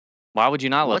 Why would you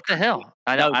not love? What the hell?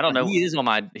 I don't know. He is on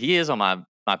my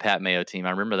Pat Mayo team.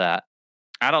 I remember that.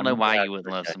 I don't know why you wouldn't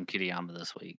love some Kitayama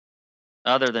this week,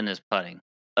 other than his putting.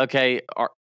 Okay,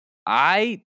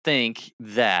 I think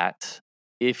that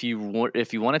if you want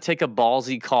to take a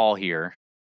ballsy call here,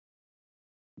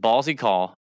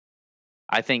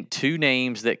 I think 2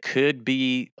 names that could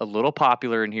be a little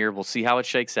popular in here. We'll see how it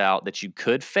shakes out. That you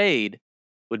could fade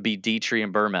would be Dietrich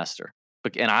and Burmester.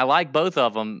 And I like both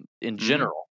of them in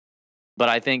general, but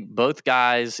I think both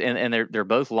guys, and they're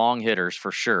both long hitters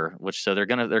for sure. So they're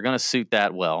gonna suit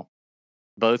that well.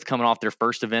 Both coming off their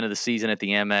first event of the season at the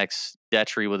Amex.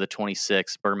 Dietrich with a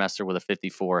 26, Burmester with a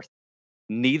 54th.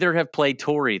 Neither have played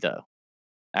Torrey though.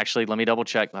 Actually, let me double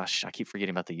check. Gosh, I keep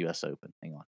forgetting about the U.S. Open.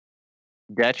 Hang on.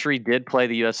 Dietrich did play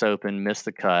the U.S. Open, missed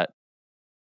the cut.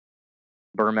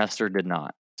 Burmester did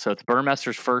not. So it's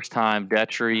Burmester's first time.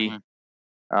 Dietrich.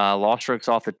 Lost strokes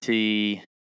off the tee,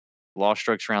 lost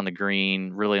strokes around the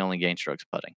green, really only gained strokes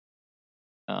putting.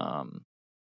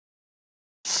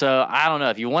 So I don't know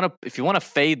if you want to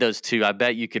fade those 2. I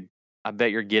bet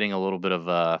you're getting a little bit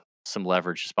of some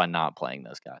leverage just by not playing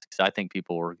those guys, because I think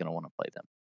people are going to want to play them.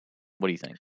 What do you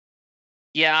think?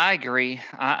 Yeah, I agree.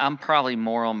 I'm probably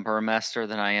more on Burmester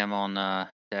than I am on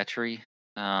Dietrich.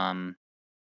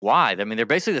 Why? They're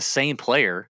basically the same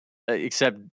player,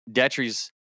 except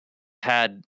Dietrich's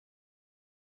had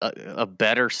a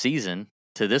better season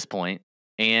to this point,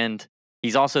 and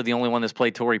he's also the only one that's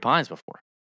played Torrey Pines before.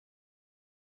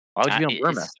 Why would you be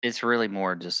on Burmester? It's really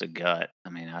more just a gut. I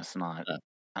mean, that's not.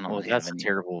 I don't have any.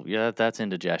 Terrible. Yeah, that's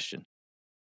indigestion.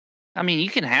 I mean, you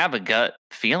can have a gut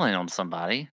feeling on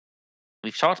somebody.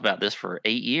 We've talked about this for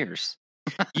 8 years.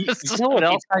 You know what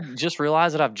else? I just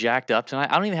realized that I've jacked up tonight.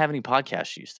 I don't even have any podcast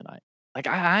shoes tonight. Like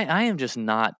I am just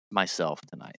not myself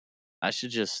tonight. I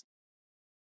should just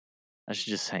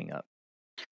hang up.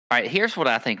 All right, here's what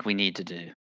I think we need to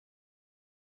do.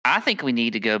 I think we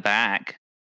need to go back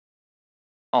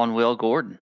on Will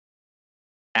Gordon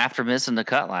after missing the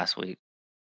cut last week.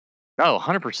 Oh,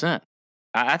 100%.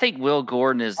 I think Will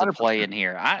Gordon is the 100%. play in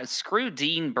here. Screw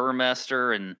Dean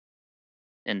Burmester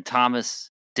and Thomas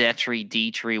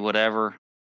Dietrich, whatever.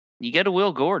 You go to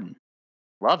Will Gordon.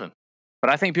 Love him.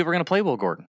 But I think people are going to play Will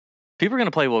Gordon. People are going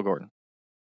to play Will Gordon.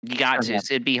 You got to.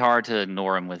 It'd be hard to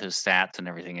ignore him with his stats and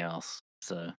everything else.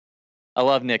 So I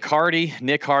love Nick Hardy.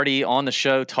 Nick Hardy on the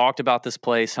show talked about this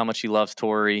place, how much he loves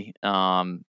Torrey.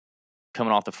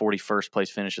 Coming off the 41st place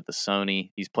finish at the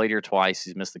Sony. He's played here twice.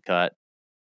 He's missed the cut.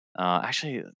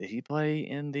 Actually, did he play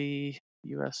in the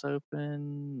U.S.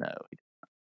 Open? No, he didn't.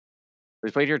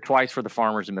 He's played here twice for the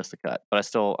Farmers and missed the cut. But I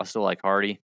still like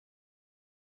Hardy.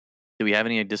 Do we have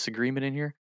any disagreement in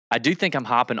here? I do think I'm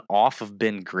hopping off of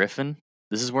Ben Griffin.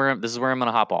 This is where I'm going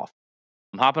to hop off.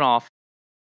 I'm hopping off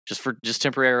just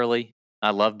temporarily. I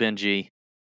love Benji.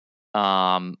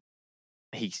 I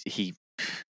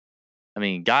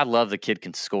mean, God love the kid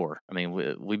can score. I mean,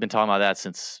 we've been talking about that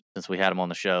since we had him on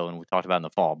the show, and we talked about it in the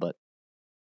fall. But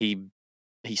he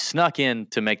snuck in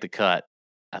to make the cut.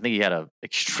 I think he had an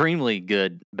extremely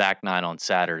good back nine on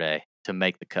Saturday to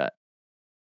make the cut,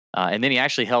 and then he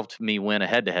actually helped me win a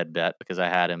head-to-head bet because I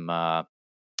had him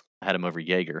over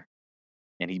Jaeger,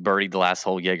 and he birdied the last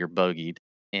hole. Jaeger bogeyed,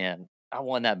 and I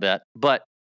won that bet. But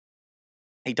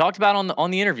he talked about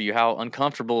on the interview how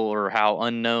uncomfortable or how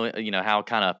unknown, how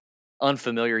kind of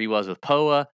unfamiliar he was with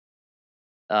POA.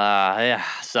 Yeah,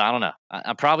 so I don't know.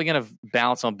 I'm probably going to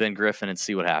bounce on Ben Griffin and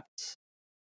see what happens.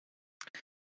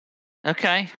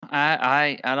 Okay,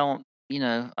 I don't,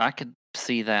 I could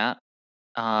see that.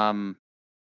 I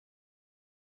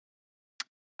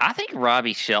think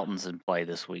Robbie Shelton's in play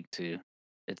this week too.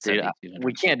 Dude,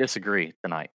 we can't disagree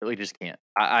tonight. We just can't.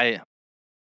 I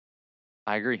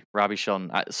agree, Robbie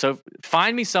Shelton. So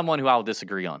find me someone who I'll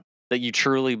disagree on that you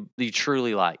truly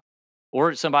like,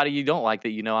 or somebody you don't like that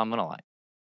I'm gonna like.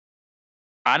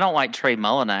 I don't like Trey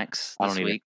Mullinax this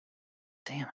week.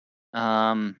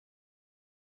 Damn.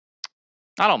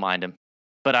 I don't mind him,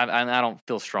 but I don't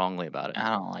feel strongly about it. I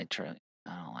don't like Trey.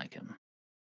 I don't like him.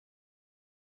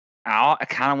 I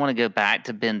kind of want to go back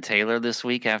to Ben Taylor this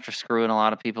week after screwing a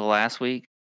lot of people last week.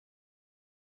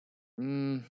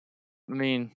 I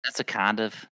mean, that's a kind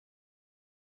of.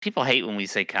 People hate when we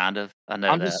say kind of. I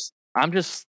know I'm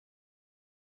just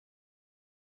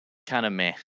kind of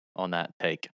meh on that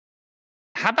take.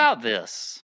 How about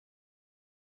this?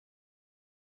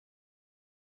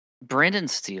 Brendan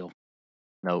Steele.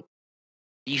 Nope.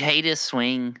 You hate his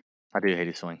swing. I do hate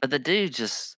his swing. But the dude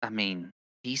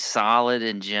he's solid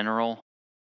in general. I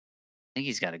think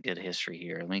he's got a good history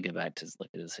here. Let me go back to look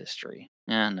at his history.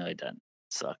 Yeah, no, he doesn't.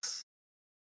 Sucks.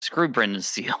 Screw Brendan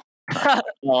Steele. I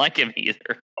don't like him either.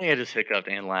 I think I just hiccuped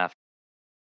and laughed.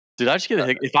 Dude, I just get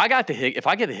if I get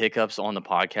the hiccups on the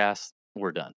podcast,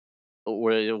 we're done.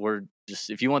 We're just,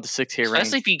 if you want the 6 hair range.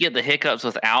 Especially if you get the hiccups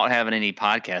without having any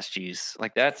podcast juice.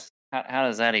 Like that's, how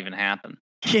does that even happen?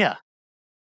 Yeah.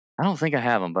 I don't think I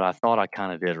have them, but I thought I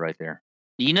kind of did right there.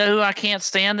 You know who I can't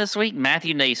stand this week?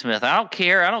 Matthew Naismith. I don't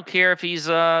care if he's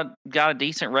got a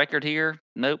decent record here.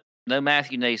 Nope. No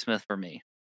Matthew Naismith for me.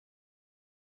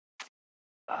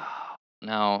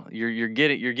 No, you're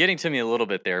getting to me a little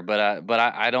bit there, but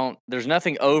I don't. There's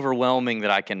nothing overwhelming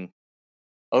that I can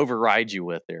override you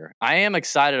with there. I am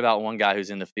excited about one guy who's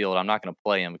in the field. I'm not going to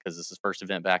play him because this is his first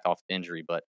event back off injury,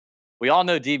 but we all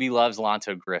know DB loves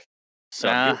Lanto Griffin.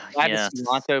 So glad to see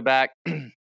Lanto back.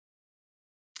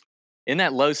 In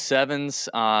that low sevens,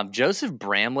 Joseph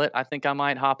Bramlett, I think I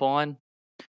might hop on.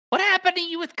 What happened to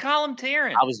you with Callum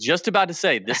Tarrant? I was just about to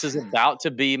say, this is about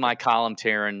to be my Callum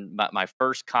Tarrant, my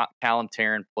first Callum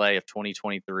Tarrant play of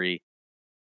 2023.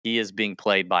 He is being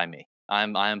played by me. I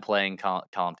am playing Callum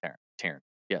Tarrant.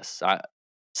 Yes,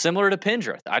 similar to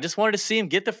Pendrith. I just wanted to see him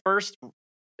get the first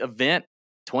event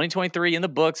 2023 in the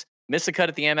books. Miss a cut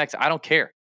at the Amex. I don't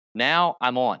care. Now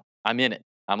I'm on. I'm in it.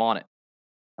 I'm on it.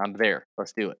 I'm there.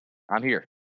 Let's do it. I'm here.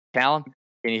 Callum,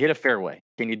 can you hit a fairway?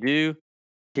 Can you do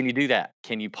that?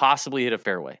 Can you possibly hit a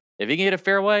fairway? If you can hit a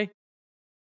fairway,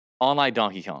 on like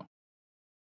Donkey Kong.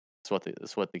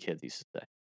 That's what the kids used to say.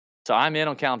 So I'm in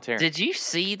on Callum Tarrant. Did you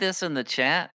see this in the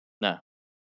chat? No.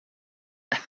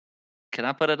 Can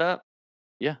I put it up?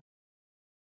 Yeah.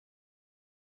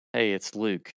 Hey, it's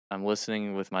Luke. I'm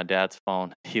listening with my dad's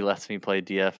phone. He lets me play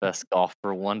DFS golf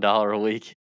for $1 a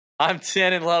week. I'm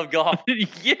 10 and love golf.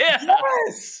 Yeah.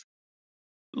 Yes!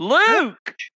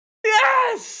 Luke!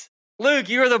 Yes! Luke,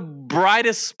 you are the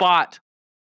brightest spot.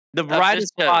 The brightest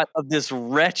spot of this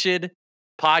wretched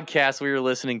podcast we were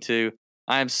listening to.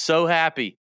 I am so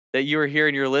happy that you are here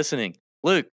and you're listening.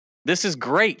 Luke, this is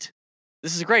great.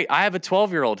 This is great. I have a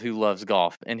 12-year-old who loves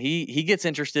golf, and he gets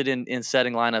interested in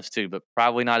setting lineups too, but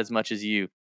probably not as much as you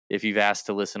if you've asked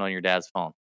to listen on your dad's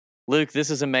phone. Luke, this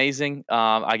is amazing.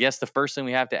 I guess the first thing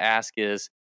we have to ask is,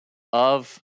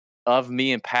 of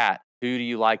me and Pat, who do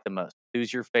you like the most?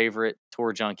 Who's your favorite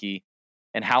tour junkie,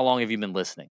 and how long have you been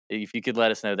listening? If you could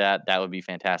let us know that would be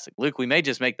fantastic. Luke, we may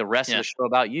just make the rest of the show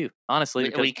about you,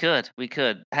 honestly. We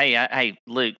could. Hey,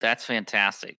 Luke, that's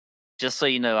fantastic. Just so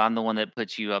you know, I'm the one that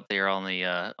put you up there on the.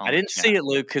 I didn't see it,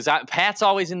 Luke, because Pat's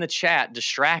always in the chat,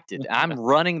 distracted. I'm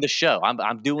running the show.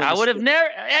 I'm doing. I would have never.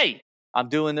 Hey, I'm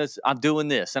doing this. I'm doing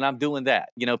this, and I'm doing that.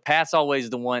 You know, Pat's always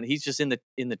the one. He's just in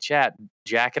the chat,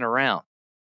 jacking around.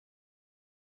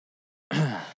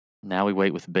 Now we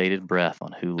wait with bated breath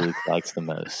on who Luke likes the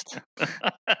most.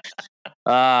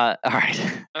 All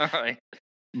right.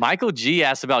 Michael G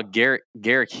asked about Garrick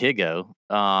Higgo,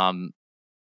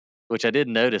 which I did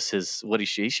notice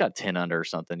he shot 10 under or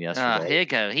something yesterday.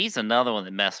 Higgo, he's another one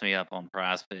that messed me up on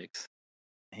Prize Picks.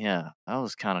 Yeah, that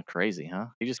was kind of crazy, huh?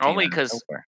 He just only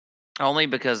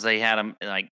because they had him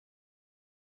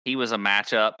he was a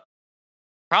matchup.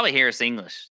 Probably Harris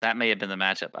English. That may have been the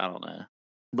matchup. I don't know.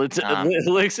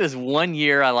 Luke says 1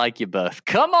 year. I like you both.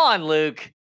 Come on,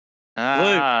 Luke.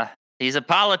 Luke. He's a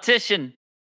politician.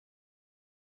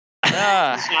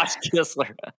 Josh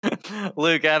Kistler.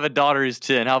 Luke, I have a daughter who's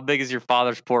 10. How big is your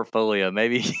father's portfolio?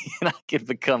 Maybe he and I could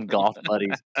become golf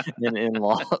buddies and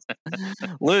in-laws.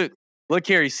 Luke, look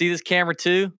here. You see this camera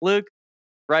too, Luke?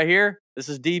 Right here? This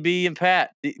is DB and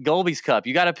Pat. Golby's Cup.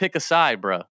 You got to pick a side,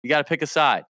 bro. You got to pick a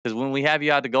side. Because when we have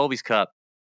you out the Golby's Cup,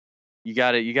 you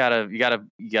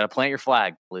gotta plant your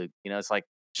flag, Luke. You know, it's like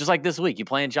just like this week. You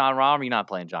playing Jon Rahm or you not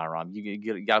playing Jon Rahm?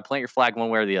 You gotta plant your flag one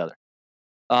way or the other.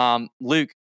 Luke,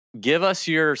 give us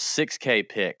your 6K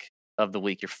pick of the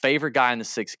week. Your favorite guy in the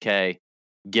 6K.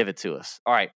 Give it to us.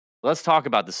 All right, let's talk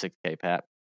about the 6K, Pat.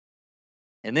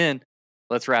 And then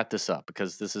let's wrap this up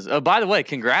because this is. Oh, by the way,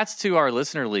 congrats to our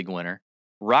listener league winner,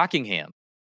 Rockingham.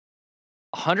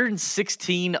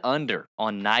 116 under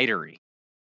on Nitery.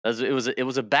 It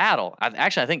was a battle. I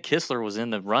think Kistler was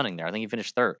in the running there. I think he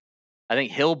finished third. I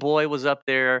think Hillboy was up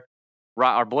there.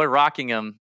 Our boy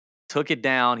Rockingham took it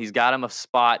down. He's got him a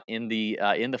spot in the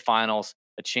finals,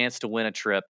 a chance to win a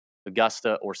trip,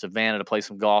 Augusta or Savannah, to play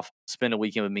some golf, spend a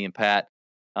weekend with me and Pat.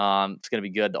 It's going to be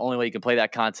good. The only way you can play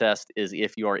that contest is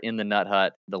if you are in the Nut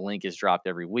Hut. The link is dropped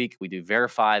every week. We do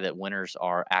verify that winners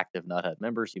are active Nut Hut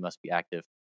members. You must be active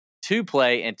to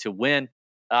play and to win.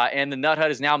 And the Nut Hut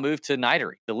has now moved to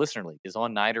Nitery. The Listener League is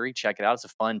on Nitery. Check it out. It's a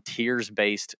fun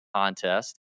tiers-based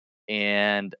contest.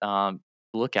 And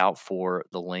look out for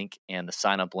the link and the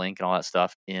sign-up link and all that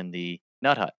stuff in the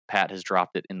Nut Hut. Pat has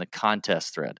dropped it in the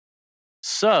contest thread.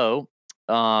 So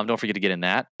don't forget to get in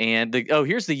that. And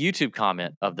here's the YouTube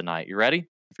comment of the night. You ready?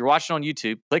 If you're watching on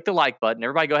YouTube, click the like button.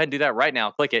 Everybody go ahead and do that right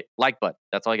now. Click it. Like button.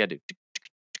 That's all you got to do.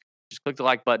 Just click the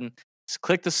like button. Just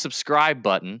click the subscribe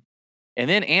button. And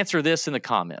then answer this in the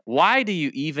comment. Why do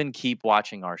you even keep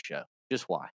watching our show? Just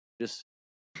why? Just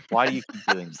why do you keep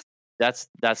doing this?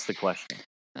 That's the question.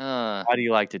 Why do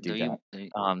you like to do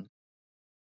that?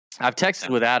 I've texted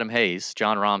with Adam Hayes,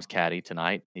 Jon Rahm's caddy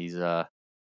tonight. He's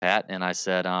Pat, and I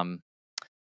said,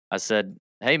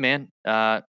 hey man,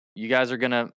 you guys are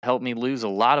gonna help me lose a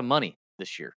lot of money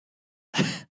this year.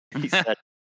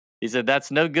 He said,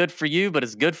 that's no good for you, but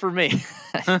it's good for me.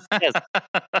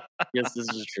 Yes, this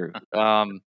is true.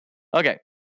 Okay,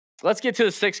 let's get to the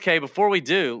 6K. Before we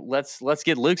do, let's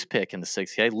get Luke's pick in the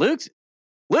 6K.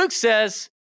 Luke says,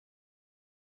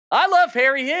 I love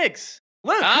Harry Higgs.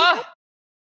 Luke,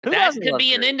 that could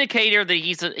be an indicator that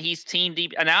he's team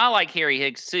deep. And I like Harry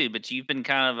Higgs too, but you've been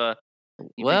kind of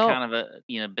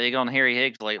big on Harry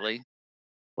Higgs lately.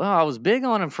 Well, I was big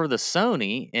on him for the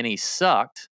Sony, and he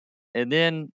sucked. And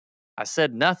then I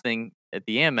said nothing at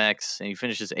the Amex, and he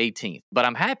finishes 18th. But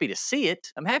I'm happy to see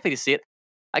it.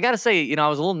 I got to say, I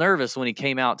was a little nervous when he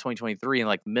came out 2023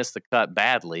 and missed the cut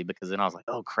badly, because then I was like,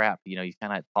 oh crap, you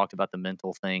kind of talked about the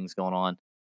mental things going on.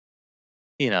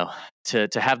 To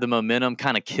have the momentum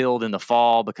kind of killed in the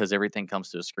fall because everything comes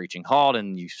to a screeching halt,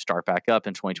 and you start back up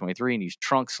in 2023 and you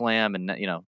trunk slam, and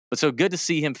but so good to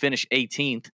see him finish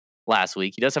 18th last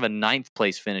week. He does have a 9th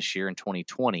place finish here in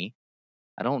 2020.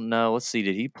 I don't know. Let's see.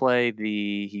 Did he play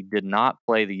he did not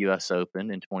play the U.S.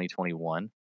 Open in 2021.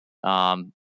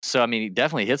 So, I mean, he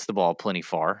definitely hits the ball plenty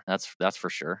far. That's for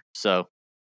sure. So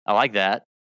I like that.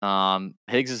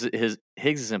 Higgs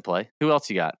is in play. Who else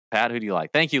you got? Pat, who do you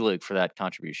like? Thank you, Luke, for that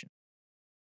contribution.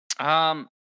 I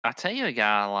tell you a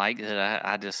guy I like that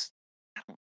I don't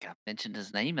think I've mentioned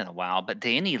his name in a while, but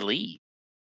Danny Lee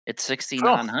at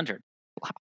 6,900. Wow.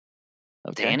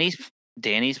 Okay.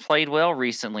 Danny's played well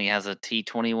recently. Has a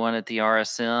T21 at the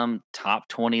RSM, top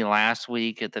 20 last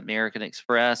week at the American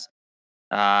Express.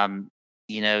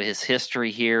 His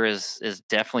history here is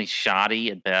definitely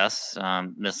shoddy at best.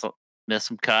 Missed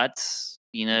some cuts.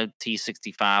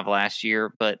 T65 last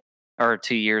year, or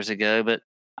 2 years ago. But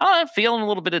I'm feeling a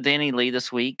little bit of Danny Lee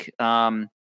this week.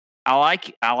 I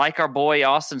like our boy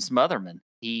Austin Smotherman.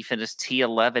 He finished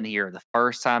T11 here, the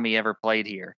first time he ever played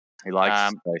here. He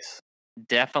likes his place.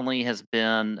 Definitely has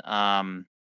been, not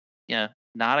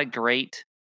a great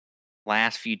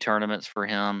last few tournaments for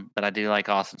him, but I do like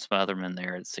Austin Smotherman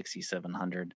there at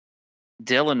 6,700.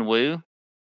 Dylan Wu,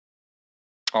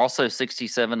 also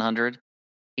 6,700.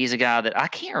 He's a guy that I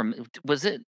can't remember.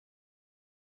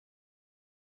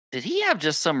 Did he have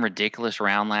just some ridiculous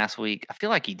round last week? I feel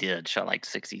like he did. Shot like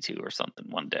 62 or something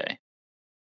one day.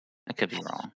 I could be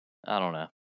wrong. I don't know.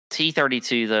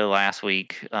 T32 though last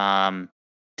week.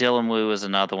 Dylan Wu is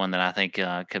another one that I think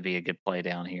could be a good play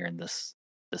down here in this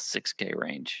 6K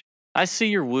range. I see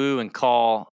your Wu and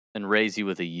call and raise you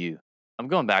with a U. I'm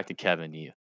going back to Kevin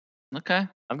Yu. Okay.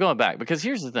 I'm going back because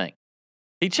here's the thing.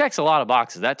 He checks a lot of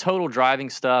boxes. That total driving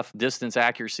stuff, distance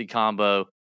accuracy combo. I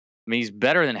mean, he's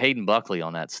better than Hayden Buckley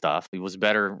on that stuff. He was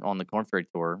better on the Korn Ferry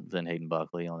Tour than Hayden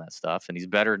Buckley on that stuff, and he's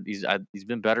better. He's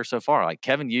been better so far. Like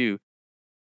Kevin Yu,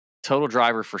 total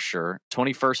driver for sure.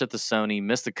 21st at the Sony,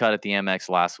 missed the cut at the MX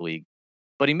last week,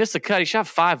 but he missed the cut. He shot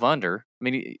 5 under.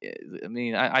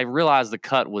 I realized the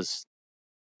cut was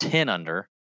 10 under,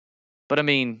 but I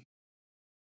mean,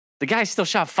 the guy still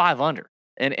shot 5 under,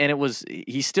 and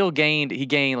he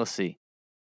gained. Let's see.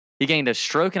 He gained a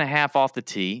stroke and a half off the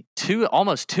tee,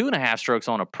 almost 2.5 strokes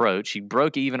on approach. He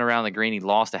broke even around the green. He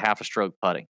lost a half a stroke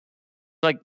putting.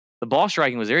 Like the ball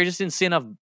striking was there. He just didn't see enough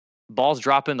balls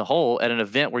drop in the hole at an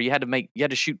event where you had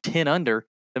to shoot 10 under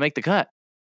to make the cut.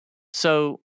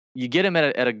 So you get him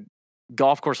at a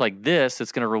golf course like this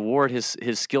that's going to reward his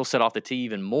skill set off the tee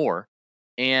even more,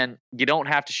 and you don't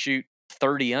have to shoot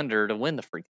 30 under to win the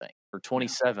freaking thing or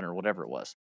 27 or whatever it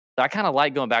was. So I kind of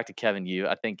like going back to Kevin Yu.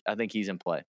 I think he's in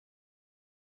play.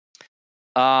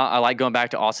 I like going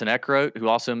back to Austin Eckroat, who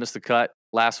also missed the cut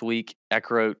last week.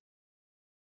 Eckroat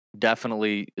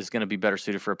definitely is going to be better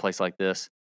suited for a place like this.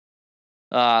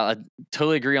 I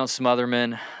totally agree on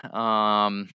Smotherman.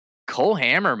 Cole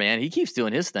Hammer, man, he keeps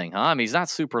doing his thing, huh? I mean, he's not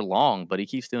super long, but he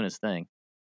keeps doing his thing.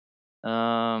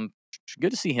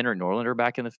 Good to see Henrik Norlander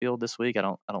back in the field this week. I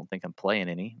don't think I'm playing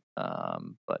any,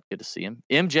 but good to see him.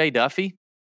 MJ Duffy,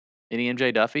 any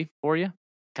MJ Duffy for you?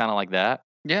 Kind of like that.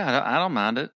 Yeah, I don't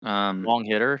mind it. Long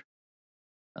hitter.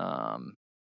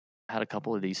 Had a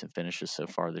couple of decent finishes so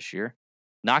far this year.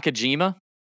 Nakajima,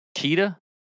 Kita.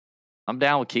 I'm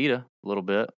down with Kita a little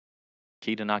bit.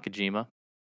 Kita Nakajima.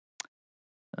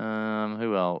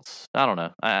 Who else? I don't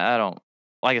know. I don't.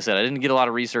 Like I said, I didn't get a lot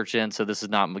of research in, so this is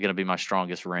not going to be my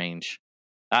strongest range.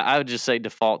 I would just say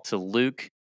default to Luke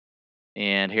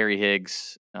and Harry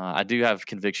Higgs. I do have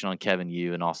conviction on Kevin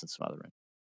Yu and Austin Smotherman.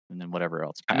 And then whatever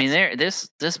else. I mean, this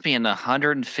being a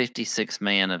 156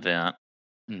 man event,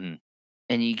 mm-hmm.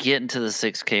 and you get into the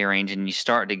 6K range, and you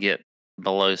start to get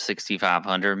below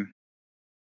 6,500,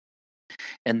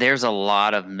 and there's a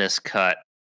lot of miscut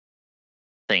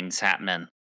things happening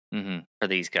for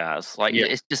these guys. Like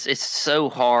it's so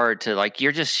hard to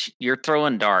you're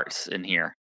throwing darts in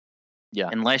here. Yeah,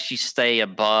 unless you stay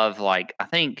above, like I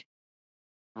think,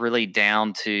 really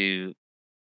down to.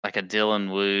 Like a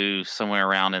Dylan Wu, somewhere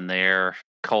around in there,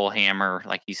 Cole Hammer,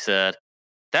 like you said.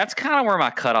 That's kind of where my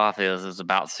cutoff is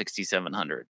about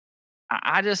 6,700.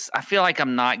 I feel like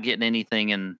I'm not getting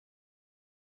anything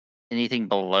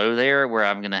below there where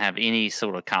I'm going to have any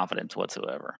sort of confidence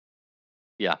whatsoever.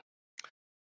 Yeah.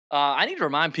 I need to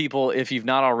remind people, if you've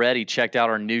not already checked out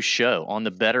our new show on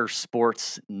the Better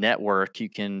Sports Network, you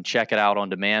can check it out on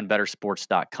demand,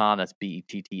 bettersports.com. That's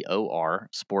BETTOR,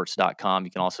 sports.com.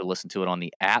 You can also listen to it on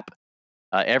the app.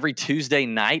 Every Tuesday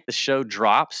night, the show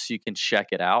drops. You can check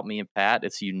it out. Me and Pat,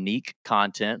 it's unique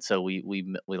content, so we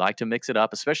like to mix it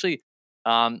up. Especially,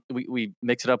 we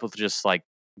mix it up with just like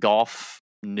golf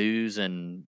news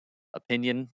and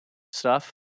opinion stuff.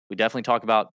 We definitely talk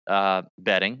about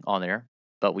betting on there,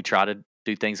 but we try to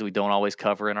do things that we don't always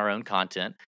cover in our own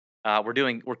content.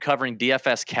 We're covering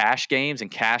DFS cash games and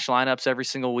cash lineups every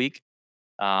single week.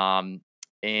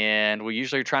 And we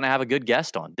usually are trying to have a good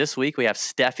guest on. This week we have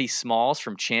Steffi Smalls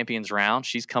from Champions Round.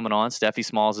 She's coming on. Steffi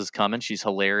Smalls is coming. She's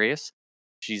hilarious.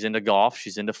 She's into golf.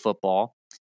 She's into football.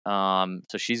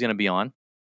 So she's going to be on.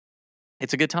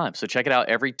 It's a good time. So check it out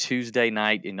every Tuesday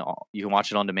night. You can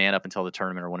watch it on demand up until the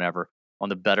tournament or whenever on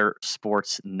the Better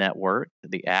Sports Network,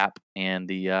 the app, and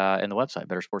the website,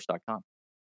 bettersports.com.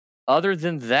 Other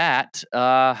than that,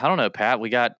 I don't know, Pat.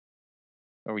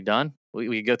 Are we done?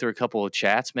 We could go through a couple of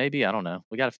chats, maybe. I don't know.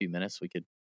 We got a few minutes. We could.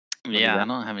 Yeah, I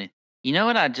don't have any. You know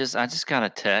what? I just got a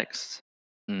text.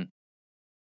 By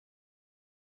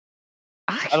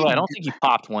the way, I don't think you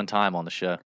popped one time on the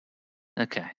show.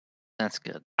 Okay, that's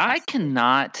good. I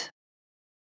cannot.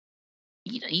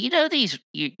 You know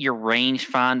your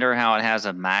rangefinder, how it has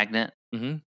a magnet,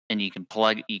 and you can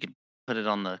put it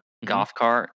on the golf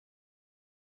cart.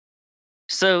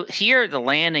 So here at the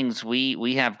landings,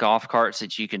 we have golf carts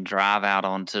that you can drive out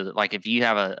onto. Like if you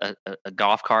have a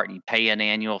golf cart and you pay an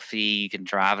annual fee, you can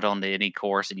drive it onto any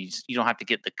course, and you don't have to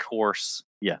get the course.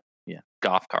 Yeah.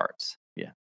 Golf carts.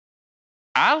 Yeah.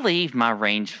 I leave my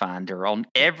rangefinder on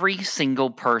every single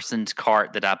person's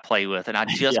cart that I play with, and I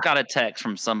just got a text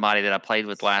from somebody that I played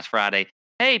with last Friday.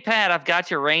 Hey Pat, I've got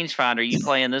your rangefinder. Are you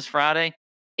playing this Friday?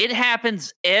 It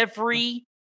happens every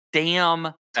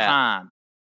damn time.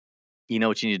 You know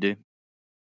what you need to do?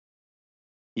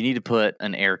 You need to put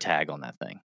an air tag on that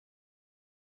thing.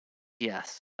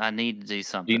 Yes, I need to do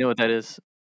something. Do you know what that is?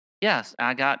 Yes,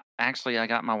 I got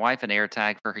my wife an air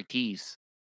tag for her keys.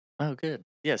 Oh, good.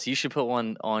 Yes, you should put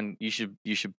one on. You should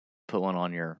put one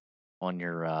on your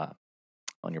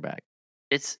bag.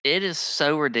 It is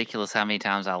so ridiculous how many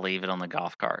times I leave it on the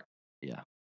golf cart. Yeah.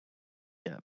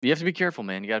 You have to be careful,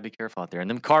 man. You got to be careful out there. And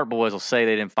them cart boys will say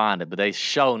they didn't find it, but they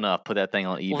sure enough put that thing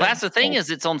on eBay. Well, that's the thing is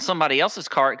it's on somebody else's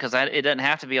cart because it doesn't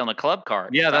have to be on the club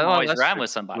cart. Yeah, I'm always riding with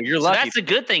somebody. Well, you're lucky. So that's the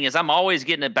good thing is I'm always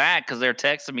getting it back because they're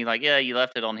texting me like, yeah, you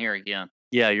left it on here again.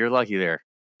 Yeah, you're lucky there.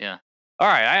 Yeah. All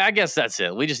right, I guess that's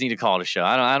it. We just need to call it a show.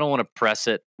 I don't want to press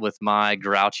it with my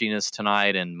grouchiness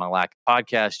tonight and my lack of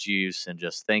podcast juice and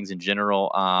just things in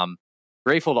general.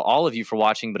 Grateful to all of you for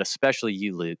watching, but especially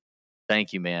you, Luke.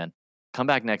 Thank you, man. Come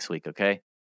back next week, okay?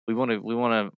 We need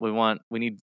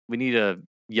a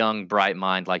young, bright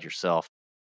mind like yourself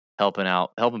helping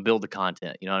build the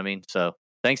content. You know what I mean? So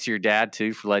thanks to your dad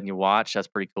too for letting you watch. That's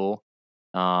pretty cool.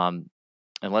 And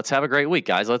let's have a great week,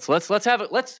 guys. Let's have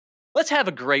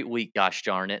a great week. Gosh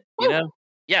darn it! You know?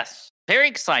 Yes, very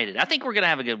excited. I think we're gonna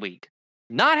have a good week.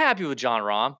 Not happy with Jon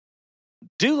Rahm.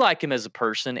 Do like him as a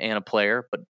person and a player,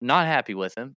 but not happy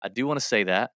with him. I do want to say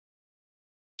that.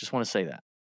 Just want to say that.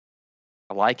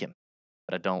 I like him,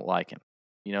 but I don't like him.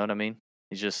 You know what I mean?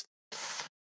 He's just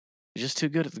too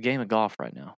good at the game of golf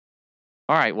right now.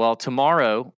 All right, well,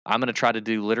 tomorrow I'm going to try to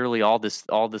do literally all this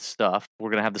stuff.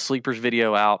 We're going to have the sleepers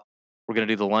video out. We're going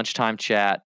to do the lunchtime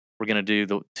chat. We're going to do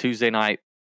the Tuesday night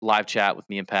live chat with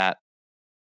me and Pat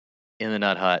in the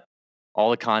Nut Hut. All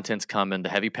the content's coming. The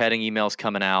heavy petting email's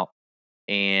coming out.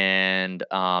 And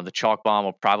the chalk bomb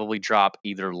will probably drop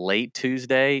either late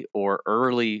Tuesday or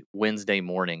early Wednesday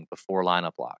morning before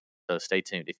lineup lock. So stay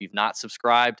tuned. If you've not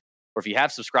subscribed, or if you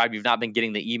have subscribed, you've not been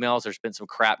getting the emails, there's been some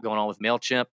crap going on with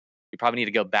MailChimp. You probably need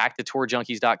to go back to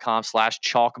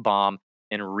tourjunkies.com/chalkbomb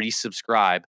and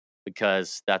resubscribe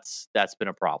because that's been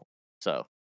a problem. So,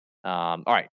 all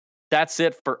right. That's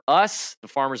it for us. The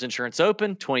Farmers Insurance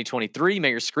Open 2023. May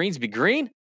your screens be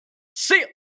green. See ya.